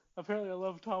 Apparently, I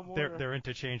love Tom Warner. They're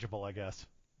interchangeable, I guess,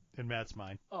 in Matt's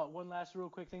mind. Oh, one last real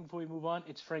quick thing before we move on.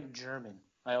 It's Frank German.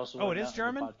 I also. Oh, it is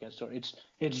German. Podcast story.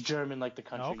 It's German like the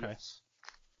country. Oh, okay. Yes.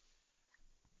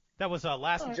 That was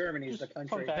last. Germany is the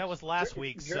country. That was last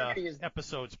week's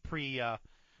episode's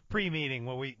pre-meeting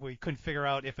where we couldn't figure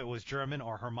out if it was German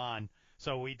or Herman,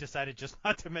 so we decided just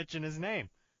not to mention his name.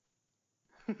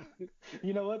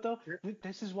 You know what though?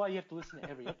 This is why you have to listen to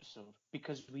every episode,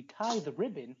 because we tie the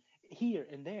ribbon here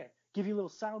and there. Give you a little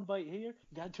sound bite here.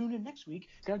 You gotta tune in next week.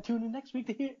 To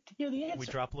hear the answer. We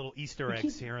drop little Easter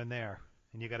eggs here and there,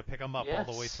 and you got to pick them up all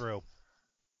the way through.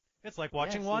 It's like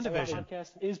watching WandaVision. This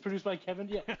podcast is produced by Kevin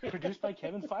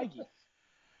Feige.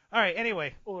 All right.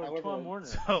 Anyway. Or Tom Warner.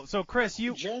 So Chris,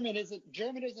 German isn't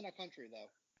a country though.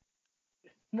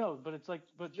 No, but it's like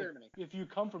Germany. If you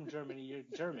come from Germany, you're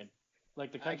German,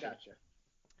 like the country. I gotcha.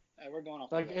 We're going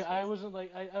off. Like I wasn't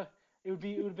like it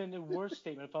would have been the worst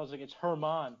statement if I was like it's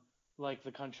Herman, like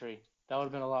the country. That would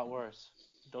have been a lot worse.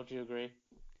 Don't you agree?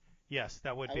 Yes,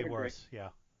 that would be worse. Yeah.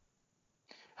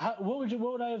 What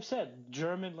would I have said?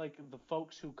 German, like the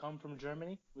folks who come from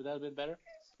Germany? Would that have been better?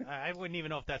 I wouldn't even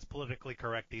know if that's politically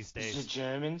correct these days. The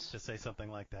Germans to say something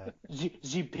like that.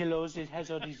 The pillows. It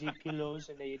has all these pillows,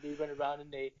 and they run around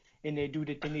and they do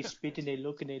the thing. They spit and they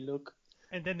look.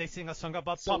 And then they sing a song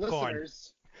about popcorn.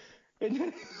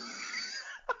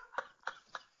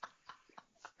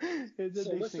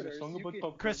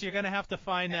 Chris, you're gonna have to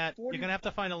find that. You're gonna have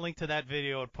to find a link to that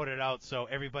video and put it out so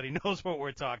everybody knows what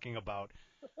we're talking about.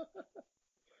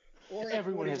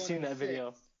 Everyone has seen that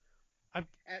video.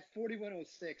 At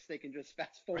 41:06, they can just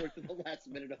fast forward to the last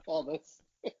minute of all this.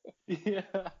 Yeah.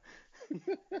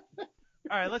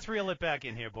 All right, let's reel it back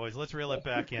in here, boys. Let's reel it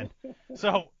back in.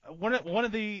 So one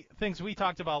of the things we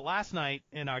talked about last night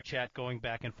in our chat, going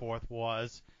back and forth,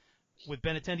 was with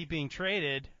Benintendi being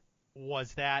traded.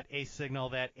 Was that a signal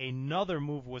that another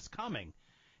move was coming?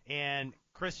 And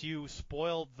Chris, you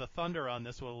spoiled the thunder on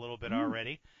this one a little bit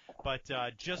already, but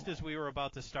just as we were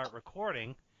about to start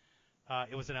recording,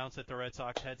 it was announced that the Red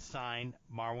Sox had signed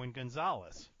Marwin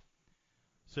Gonzalez.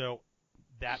 So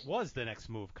that was the next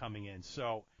move coming in.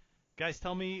 So, guys,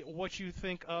 tell me what you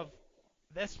think of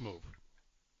this move.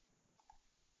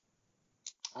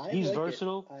 He's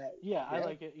versatile. I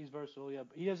like it. He's versatile. Yeah,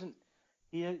 but he doesn't.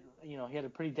 He had a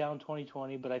pretty down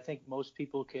 2020, but I think most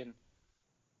people can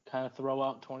kind of throw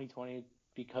out 2020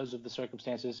 because of the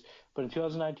circumstances. But in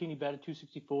 2019, he batted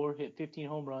 .264, hit 15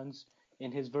 home runs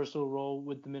in his versatile role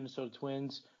with the Minnesota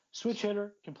Twins. Switch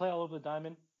hitter, can play all over the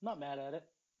diamond. Not mad at it.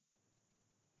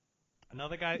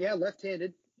 Another guy. Yeah,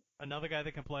 left-handed. Another guy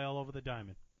that can play all over the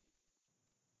diamond.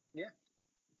 Yeah,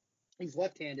 he's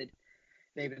left-handed.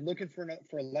 They've been looking for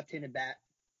a left-handed bat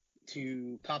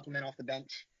to complement off the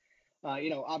bench.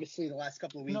 Obviously the last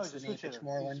couple of weeks, he's a switch hitter.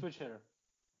 Switch hitter.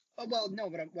 Oh, well, no,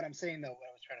 but what I'm saying, though, what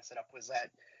I was trying to set up was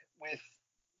that with,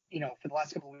 for the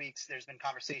last couple of weeks, there's been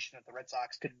conversation that the Red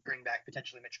Sox could bring back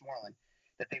potentially Mitch Moreland.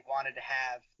 that they wanted to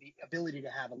have the ability to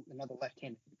have another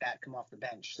left-handed bat come off the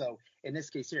bench. So in this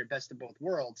case here, best of both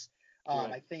worlds.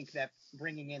 Right. I think that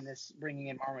bringing in Marwin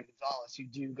Gonzalez, you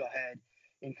do go ahead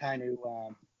and kind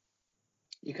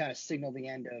of signal the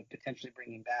end of potentially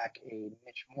bringing back a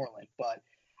Mitch Moreland. But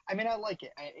I mean, I like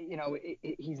it.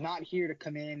 He's not here to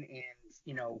come in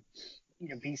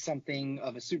and be something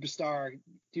of a superstar.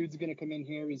 Dude's gonna come in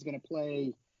here. He's gonna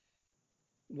play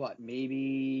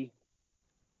maybe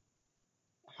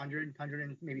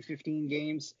 100, maybe 15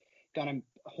 games. Gonna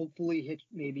hopefully hit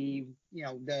maybe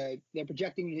they're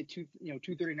projecting to hit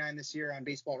 239 this year on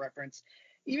Baseball Reference.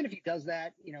 Even if he does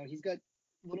that, he's got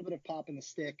a little bit of pop in the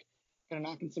stick. Gonna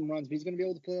knock in some runs, but he's gonna be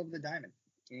able to play over the diamond.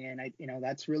 And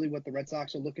that's really what the Red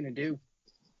Sox are looking to do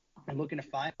and looking to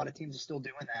find. A lot of teams are still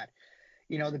doing that.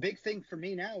 The big thing for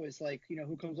me now is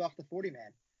who comes off the 40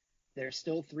 man. There's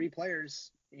still three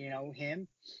players, him,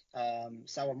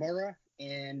 Sawamura,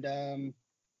 and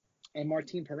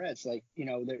Martin Perez,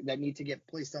 that need to get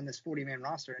placed on this 40 man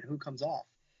roster, and who comes off.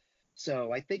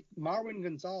 So I think Marwin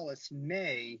Gonzalez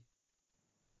may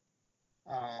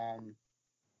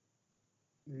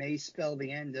spell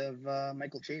the end of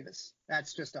Michael Chavis.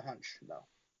 That's just a hunch, though.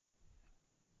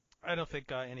 I don't think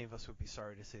any of us would be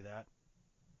sorry to see that.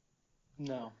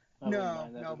 No, I wouldn't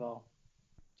mind that at all.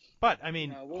 But I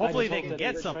mean, hopefully they can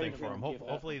get they something trade for him. him.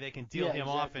 Hopefully they can deal him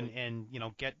off exactly. and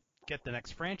get the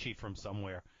next Franchi from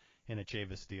somewhere in a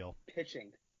Chavis deal.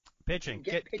 Pitching.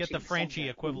 Get the Franchi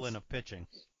somewhere, equivalent please. of pitching.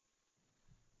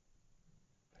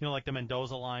 Like the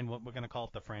Mendoza line. We're going to call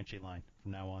it the Franchi line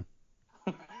from now on.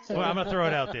 Well, I'm going to throw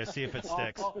it out there, see if it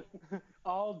sticks.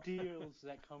 All deals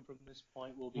that come from this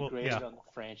point will be graded on the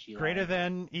Franchi line. Greater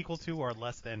than, equal to, or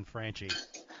less than Franchi.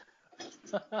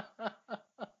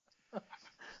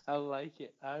 I like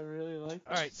it. I really like it.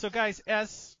 All right, so guys,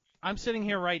 as I'm sitting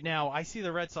here right now, I see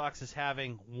the Red Sox as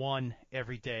having one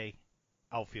everyday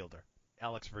outfielder,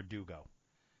 Alex Verdugo.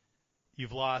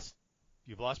 You've lost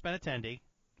Benintendi.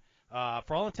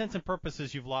 For all intents and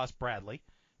purposes, you've lost Bradley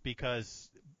because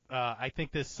I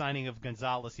think this signing of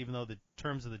Gonzalez, even though the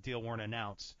terms of the deal weren't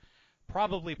announced,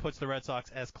 probably puts the Red Sox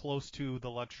as close to the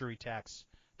luxury tax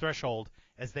threshold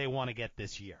as they want to get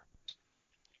this year.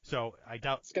 So I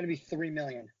doubt it's going to be $3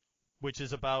 million, which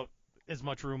is about as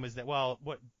much room as that. Well,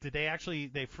 what did they actually?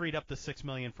 They freed up the $6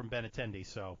 million from Benintendi,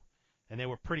 and they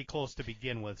were pretty close to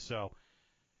begin with. So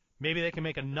maybe they can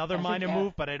make another minor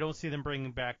move, but I don't see them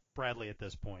bringing back Bradley at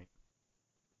this point.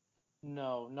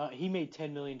 No, not. He made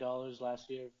 $10 million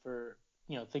last year for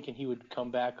thinking he would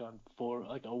come back on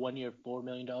a 1 year $4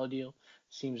 million deal.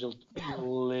 Seems a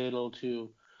little too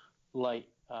light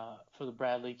for the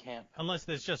Bradley camp. Unless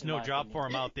there's just no job for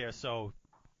him out there, so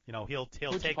he'll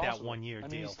take that 1 year deal. I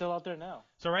mean, he's still out there now.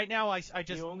 So right now, I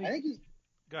just I think he's.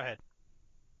 Go ahead.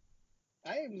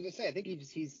 I was gonna say I think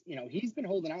he's been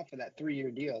holding out for that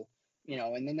 3-year deal,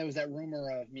 and then there was that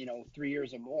rumor of 3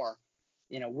 years or more.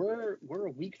 We're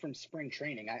a week from spring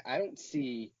training. I don't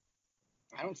see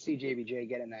JBJ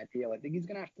getting that deal. I think he's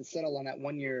gonna have to settle on that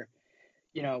 1 year,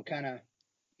 kind of.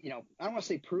 I don't want to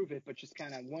say prove it, but just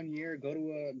kind of 1 year, go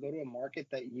to a market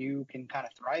that you can kind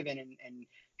of thrive in and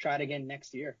try it again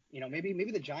next year. Maybe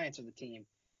the Giants are the team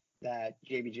that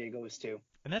JBJ goes to.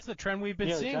 And that's the trend we've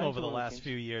been seeing over the last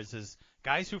few years is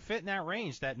guys who fit in that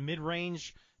range, that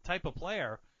mid-range type of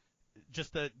player,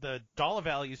 just the dollar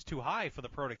value is too high for the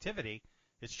productivity.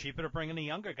 It's cheaper to bring in a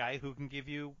younger guy who can give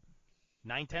you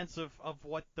 9/10 of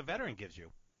what the veteran gives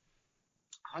you.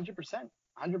 100%.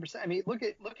 I mean, look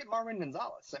at Marwin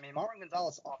Gonzalez. I mean, Marwin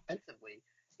Gonzalez offensively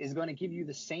is going to give you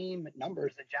the same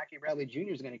numbers that Jackie Bradley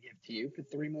Jr. is going to give to you for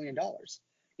 $3 million.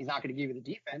 He's not going to give you the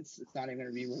defense. It's not even going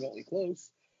to be remotely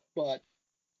close. But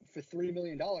for $3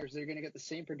 million, they're going to get the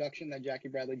same production that Jackie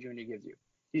Bradley Jr. gives you.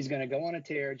 He's going to go on a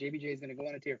tear. JBJ is going to go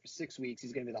on a tear for 6 weeks.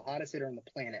 He's going to be the hottest hitter on the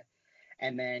planet.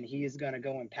 And then he is going to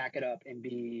go and pack it up and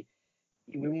we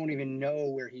won't even know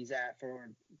where he's at for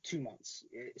 2 months.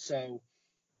 So,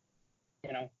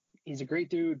 he's a great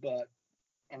dude, but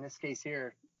in this case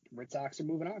here, Red Sox are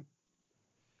moving on. All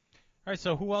right,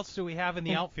 so who else do we have in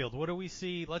the outfield? What do we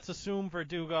see? Let's assume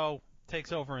Verdugo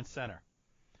takes over in center.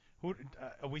 Who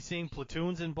are we seeing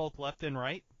platoons in both left and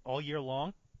right all year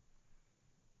long?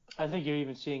 I think you're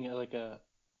even seeing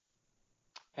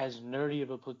as nerdy of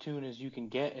a platoon as you can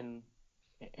get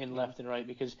in left and right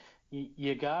because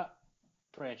you got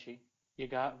Franchi, you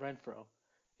got Renfroe,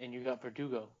 and you got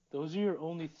Verdugo. Those are your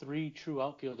only 3 true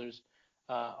outfielders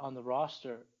on the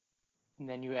roster. And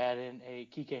then you add in a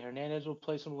Kike Hernandez will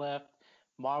play some left.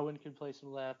 Marwin can play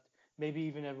some left. Maybe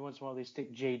even every once in a while they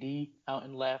stick JD out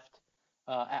in left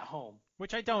at home.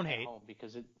 Which I don't hate. Home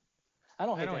because I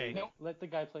don't hate don't that. hate it. Let the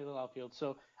guy play the outfield.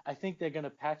 So I think they're going to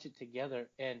patch it together.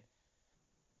 And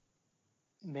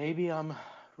maybe I'm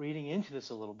reading into this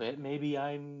a little bit. Maybe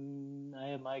I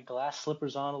have my glass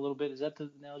slippers on a little bit. Is that the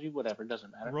analogy? Whatever. It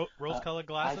doesn't matter. Rose-colored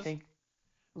glasses? I think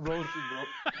rose.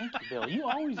 Thank you, Bill.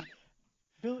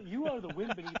 Bill, you are the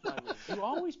wind beneath my wings. You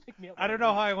always pick me up. I don't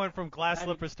know how I went from glass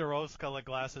slippers to rose-colored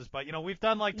glasses, but, we've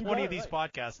done like 20 of these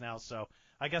podcasts now, so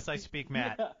I guess I speak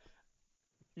Matt. Yeah.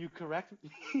 You correct me.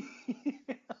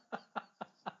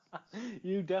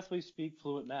 You definitely speak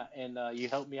fluent Matt, and you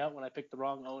helped me out when I picked the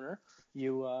wrong owner.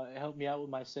 You helped me out with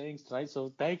my sayings tonight,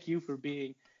 so thank you for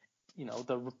being,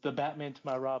 the Batman to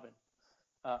my Robin.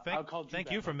 Thank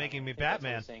you for making me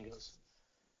Batman.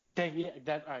 Thank you.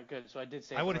 All right, good. So I did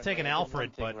say. I would have taken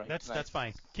Alfred, but right that's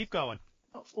fine. Keep going.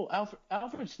 Oh, well,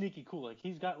 Alfred's sneaky cool. Like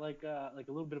he's got like a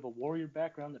little bit of a warrior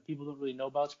background that people don't really know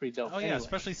about. It's pretty dope. Oh yeah, anyway,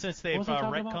 especially since they've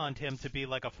retconned him to be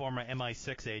like a former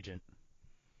MI6 agent.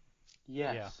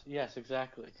 Yes,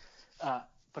 exactly.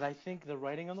 But I think the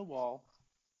writing on the wall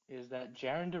is that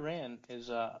Jarren Duran is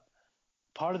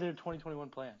part of their 2021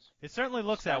 plans. It certainly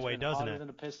looks that way, doesn't it? Than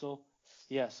a pistol.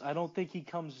 Yes, I don't think he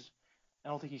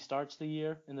starts the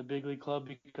year in the big league club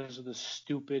because of the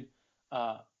stupid,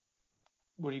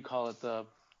 what do you call it?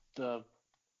 The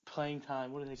playing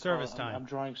time. What do they call service it? time. I'm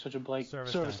drawing such a blank.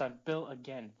 Service time. Bill,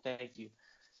 again, thank you.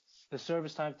 The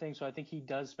service time thing. So I think he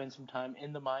does spend some time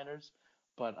in the minors,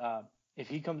 but if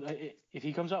he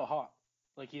comes out hot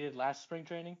like he did last spring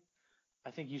training,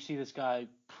 I think you see this guy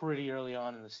pretty early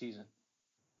on in the season.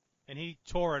 And he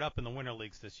tore it up in the winter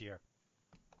leagues this year.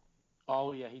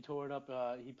 Oh yeah, he tore it up.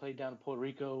 He played down in Puerto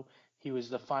Rico. He was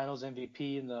the Finals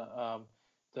MVP in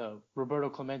the Roberto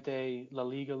Clemente La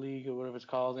Liga League or whatever it's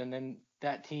called, and then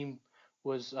that team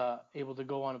was able to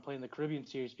go on and play in the Caribbean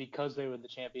Series because they were the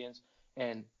champions.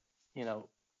 And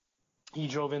he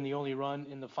drove in the only run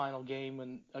in the final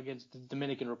game against the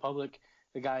Dominican Republic.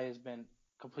 The guy has been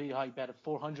completely hot. He batted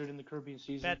 400 in the Caribbean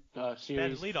series. Batted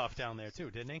leadoff down there too,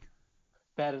 didn't he?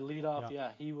 Batted leadoff,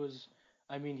 yeah. He was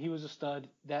a stud.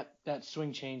 That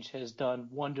swing change has done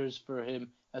wonders for him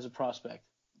as a prospect.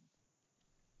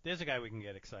 There's a guy we can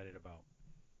get excited about.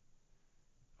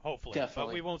 Hopefully.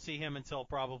 Definitely. But we won't see him until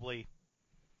probably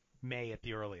May at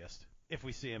the earliest, if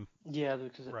we see him. Yeah,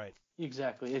 because right.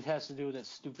 Exactly. It has to do with that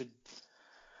stupid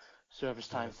service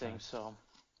time thing. So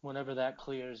whenever that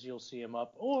clears, you'll see him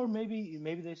up. Or maybe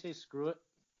they say screw it,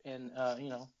 and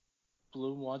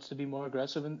Bloom wants to be more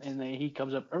aggressive, and then he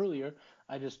comes up earlier.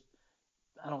 I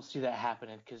don't see that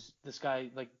happening because this guy,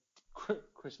 like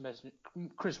Chris,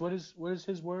 what is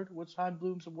his word? What's Heim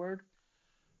Bloom's word?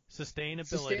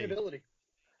 Sustainability.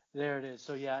 There it is.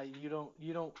 So yeah, you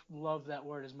don't love that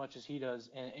word as much as he does,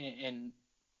 and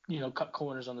cut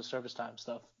corners on the service time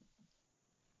stuff.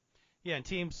 Yeah, and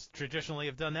teams traditionally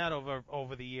have done that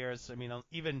over the years. I mean,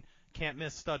 even can't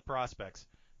miss stud prospects.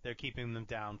 They're keeping them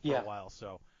down for a while.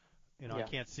 So, I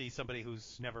can't see somebody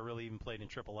who's never really even played in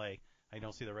AAA. I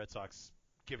don't see the Red Sox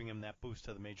giving him that boost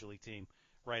to the major league team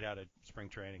right out of spring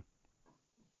training.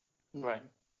 Right.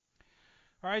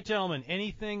 All right, gentlemen.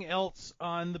 Anything else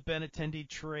on the Benintendi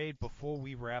trade before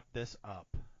we wrap this up?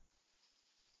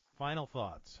 Final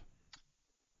thoughts.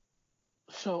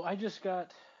 So I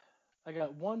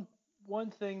got one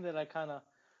thing that I kind of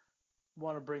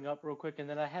want to bring up real quick, and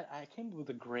then I came up with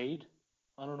a grade.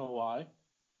 I don't know why.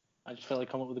 I just felt like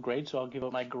coming up with a grade, so I'll give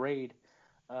up my grade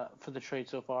for the trade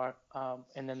so far,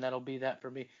 and then that'll be that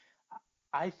for me.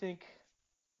 I think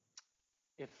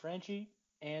if Franchi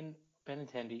and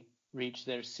Benintendi reach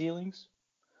their ceilings,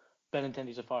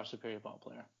 Benintendi's a far superior ball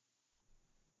player.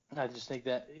 I just think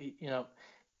that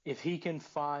if he can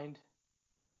find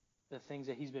the things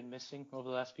that he's been missing over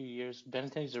the last few years,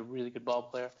 Benintendi's a really good ball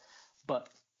player, but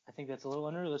I think that's a little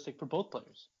unrealistic for both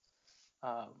players.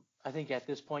 I think at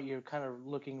this point you're kind of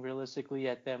looking realistically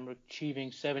at them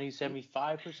achieving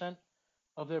 70-75%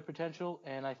 of their potential,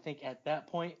 and I think at that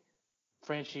point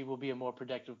Franchi will be a more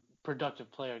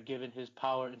productive player given his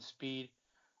power and speed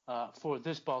for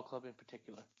this ball club in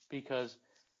particular. Because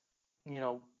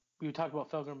we talked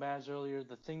about Felger and Maz earlier.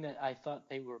 The thing that I thought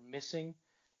they were missing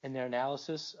in their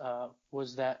analysis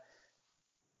was that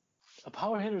a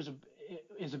power hitter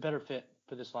is a better fit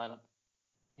for this lineup.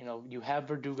 You have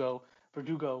Verdugo.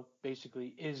 Verdugo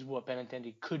basically is what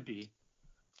Benintendi could be.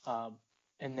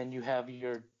 And then you have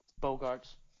your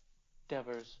Bogarts,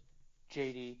 Devers,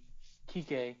 JD,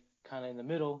 Kike kind of in the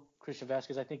middle, Christian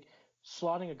Vasquez. I think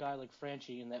slotting a guy like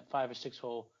Franchi in that 5 or 6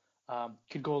 hole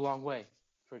could go a long way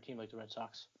for a team like the Red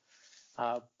Sox.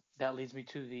 That leads me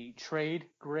to the trade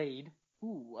grade.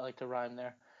 Ooh, I like to rhyme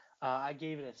there. I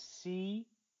gave it a C-.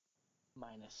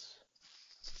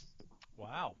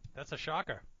 Wow, that's a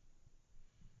shocker.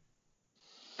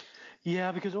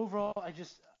 Yeah, because overall,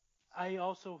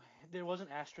 there was an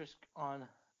asterisk on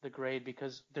the grade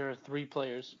because there are 3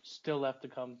 players still left to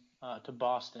come to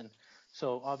Boston.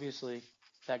 So obviously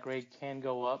that grade can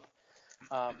go up.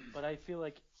 But I feel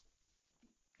like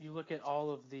you look at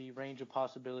all of the range of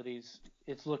possibilities,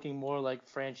 it's looking more like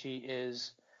Franchi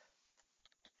is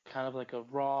kind of like a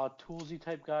raw, toolsy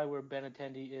type guy, where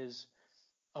Benintendi is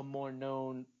a more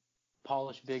known,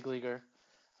 polished big leaguer.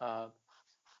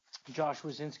 Josh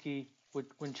Winchowski,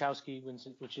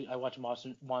 which I watched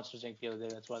Monsters Inc. the other day.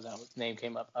 That's why that name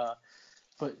came up.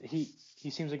 But he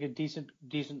seems like a decent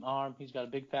arm. He's got a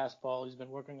big fastball. He's been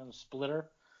working on the splitter.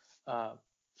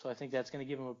 So I think that's going to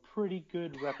give him a pretty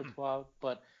good repertoire.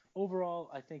 But overall,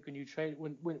 I think when you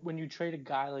trade a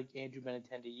guy like Andrew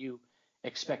Benintendi, you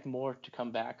expect more to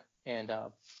come back, and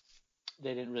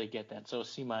they didn't really get that. So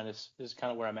C- is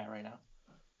kind of where I'm at right now.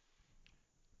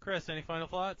 Chris, any final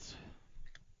thoughts?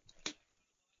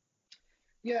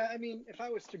 Yeah, I mean, if I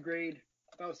was to grade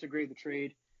the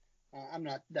trade, I'm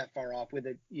not that far off with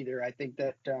it either. I think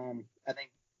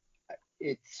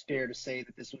it's fair to say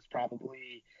that this was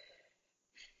probably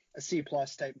a C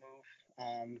plus type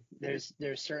move. There's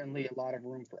certainly a lot of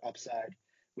room for upside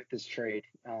with this trade.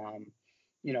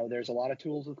 There's a lot of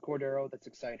tools with Cordero that's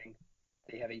exciting.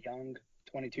 They have a young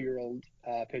 22-year-old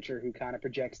pitcher who kind of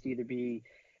projects to either be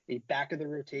a back of the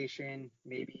rotation,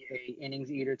 maybe a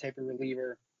innings eater type of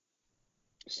reliever.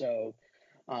 So,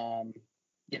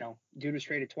 dude was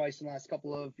traded twice in the last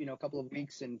couple of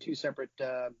weeks in 2 separate,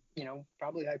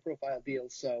 probably high profile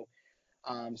deals. So,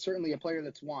 certainly a player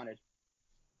that's wanted.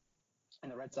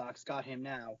 And the Red Sox got him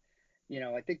now.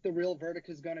 I think the real verdict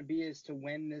is going to be as to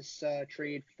when this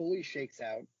trade fully shakes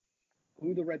out,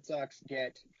 who the Red Sox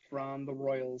get from the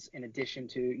Royals in addition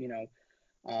to,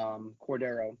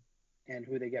 Cordero, and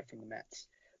who they get from the Mets.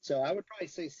 So I would probably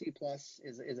say C plus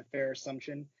is a fair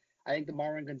assumption. I think the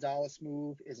Marwin Gonzalez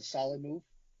move is a solid move.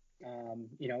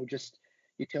 Just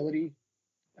utility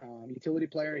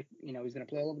player. He's going to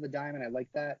play all over the diamond. I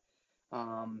like that.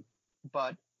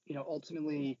 But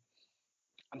ultimately,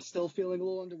 I'm still feeling a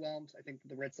little underwhelmed. I think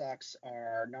the Red Sox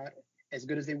are not as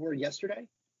good as they were yesterday.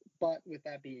 But with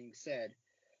that being said,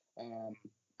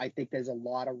 I think there's a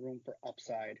lot of room for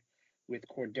upside with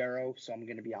Cordero, so I'm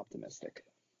going to be optimistic.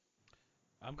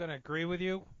 I'm going to agree with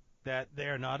you that they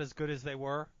are not as good as they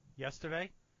were yesterday.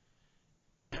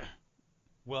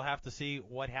 We'll have to see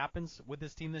what happens with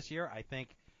this team this year. I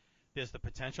think there's the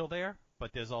potential there,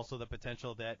 but there's also the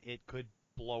potential that it could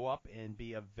blow up and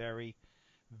be a very,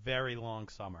 very long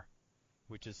summer,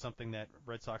 which is something that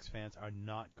Red Sox fans are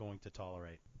not going to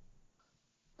tolerate.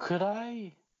 Could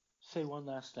I say one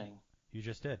last thing? You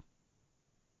just did.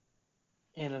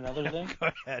 And another thing? Go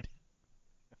ahead.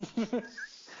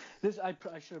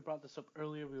 I should have brought this up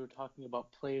earlier. We were talking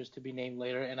about players to be named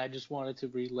later, and I just wanted to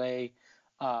relay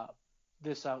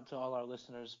this out to all our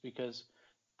listeners because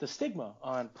the stigma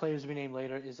on players to be named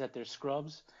later is that they're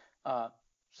scrubs.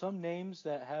 Some names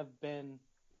that have been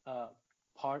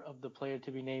part of the player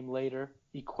to be named later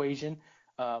equation.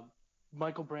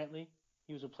 Michael Brantley,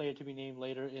 he was a player to be named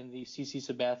later in the CC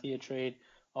Sabathia trade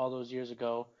all those years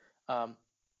ago.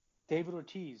 David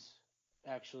Ortiz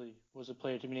actually was a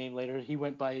player to be named later. He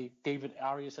went by David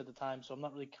Arias at the time, so I'm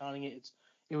not really counting it.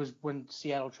 It was when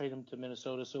Seattle traded him to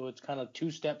Minnesota, so it's kind of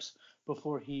 2 steps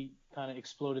before he kind of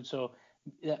exploded. So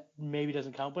that maybe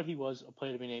doesn't count, but he was a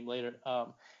player to be named later.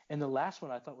 And the last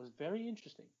one I thought was very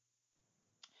interesting.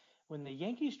 When the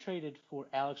Yankees traded for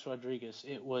Alex Rodriguez,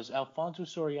 it was Alfonso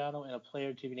Soriano and a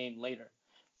player to be named later.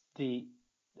 The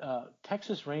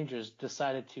Texas Rangers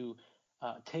decided to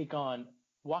take on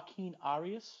Joaquin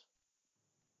Arias,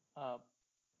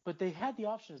 but they had the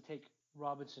option to take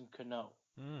Robinson Cano.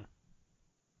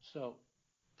 So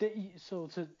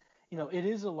it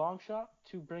is a long shot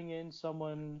to bring in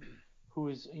someone who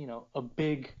is, a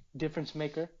big difference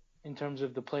maker in terms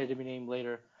of the player to be named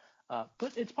later,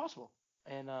 but it's possible.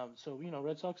 And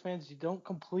Red Sox fans, you don't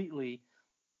completely,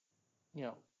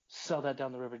 sell that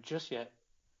down the river just yet.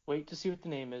 Wait to see what the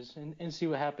name is and see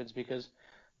what happens because,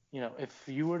 if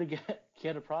you were to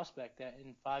get a prospect that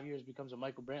in 5 years becomes a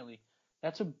Michael Brantley,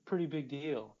 that's a pretty big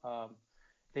deal.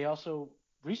 They also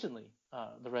recently,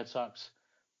 the Red Sox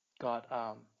got,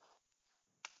 I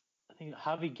think,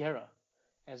 Javi Guerra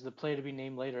as the player to be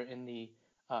named later in the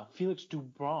Felix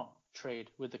Dubron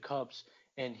trade with the Cubs.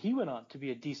 And he went on to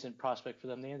be a decent prospect for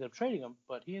them. They ended up trading him,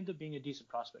 but he ended up being a decent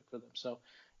prospect for them. So,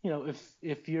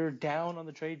 if you're down on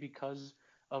the trade because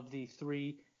of the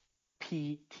 3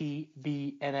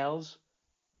 RSPTBNLs,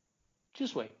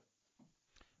 just wait.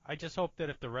 I just hope that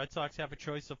if the Red Sox have a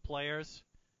choice of players,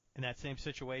 in that same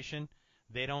situation,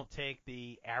 they don't take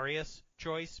the Arias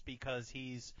choice because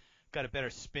he's got a better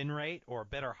spin rate or a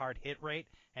better hard hit rate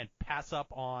and pass up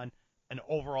on an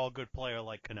overall good player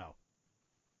like Cano.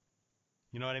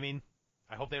 You know what I mean?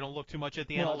 I hope they don't look too much at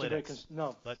the analytics.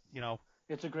 But,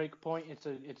 it's a great point.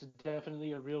 It's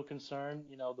definitely a real concern.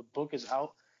 The book is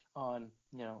out on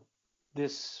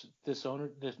this owner,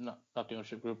 not the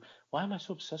ownership group. Why am I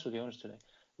so obsessed with the owners today?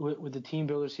 With the team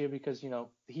builders here, because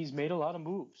he's made a lot of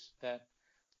moves that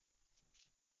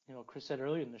Chris said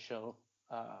earlier in the show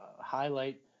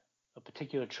highlight a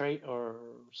particular trait or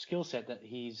skill set that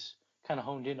he's kind of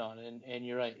honed in on. And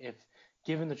you're right. If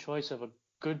given the choice of a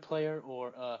good player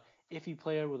or a iffy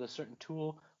player with a certain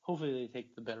tool, hopefully they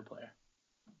take the better player.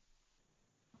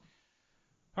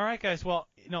 All right, guys. Well,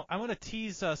 I'm going to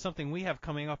tease something we have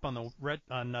coming up on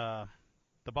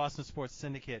the Boston Sports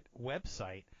Syndicate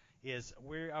website. Is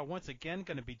we're once again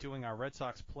going to be doing our Red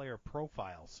Sox player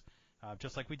profiles,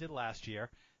 just like we did last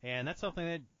year, and that's something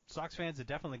that Sox fans are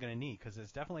definitely going to need because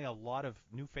there's definitely a lot of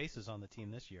new faces on the team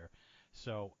this year.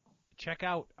 So check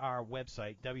out our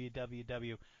website,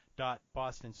 www.Boston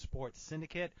Sports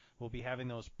Syndicate. We'll be having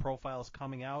those profiles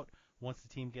coming out once the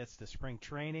team gets to spring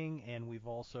training, and we've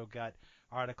also got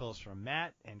articles from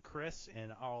Matt and Chris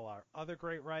and all our other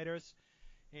great writers.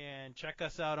 And check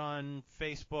us out on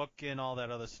Facebook and all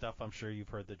that other stuff. I'm sure you've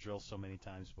heard the drill so many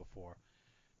times before.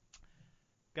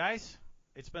 Guys,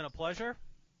 it's been a pleasure.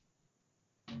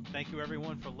 Thank you,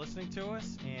 everyone, for listening to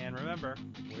us. And remember,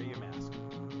 wear your mask.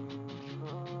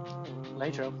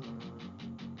 Nitro.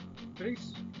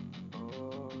 Peace.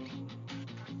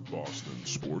 Boston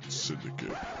Sports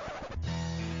Syndicate.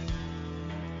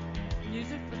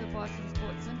 Music for the Boston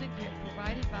Sports Syndicate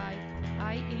provided by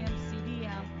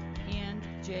IAMCDM and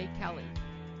Jay Kelly.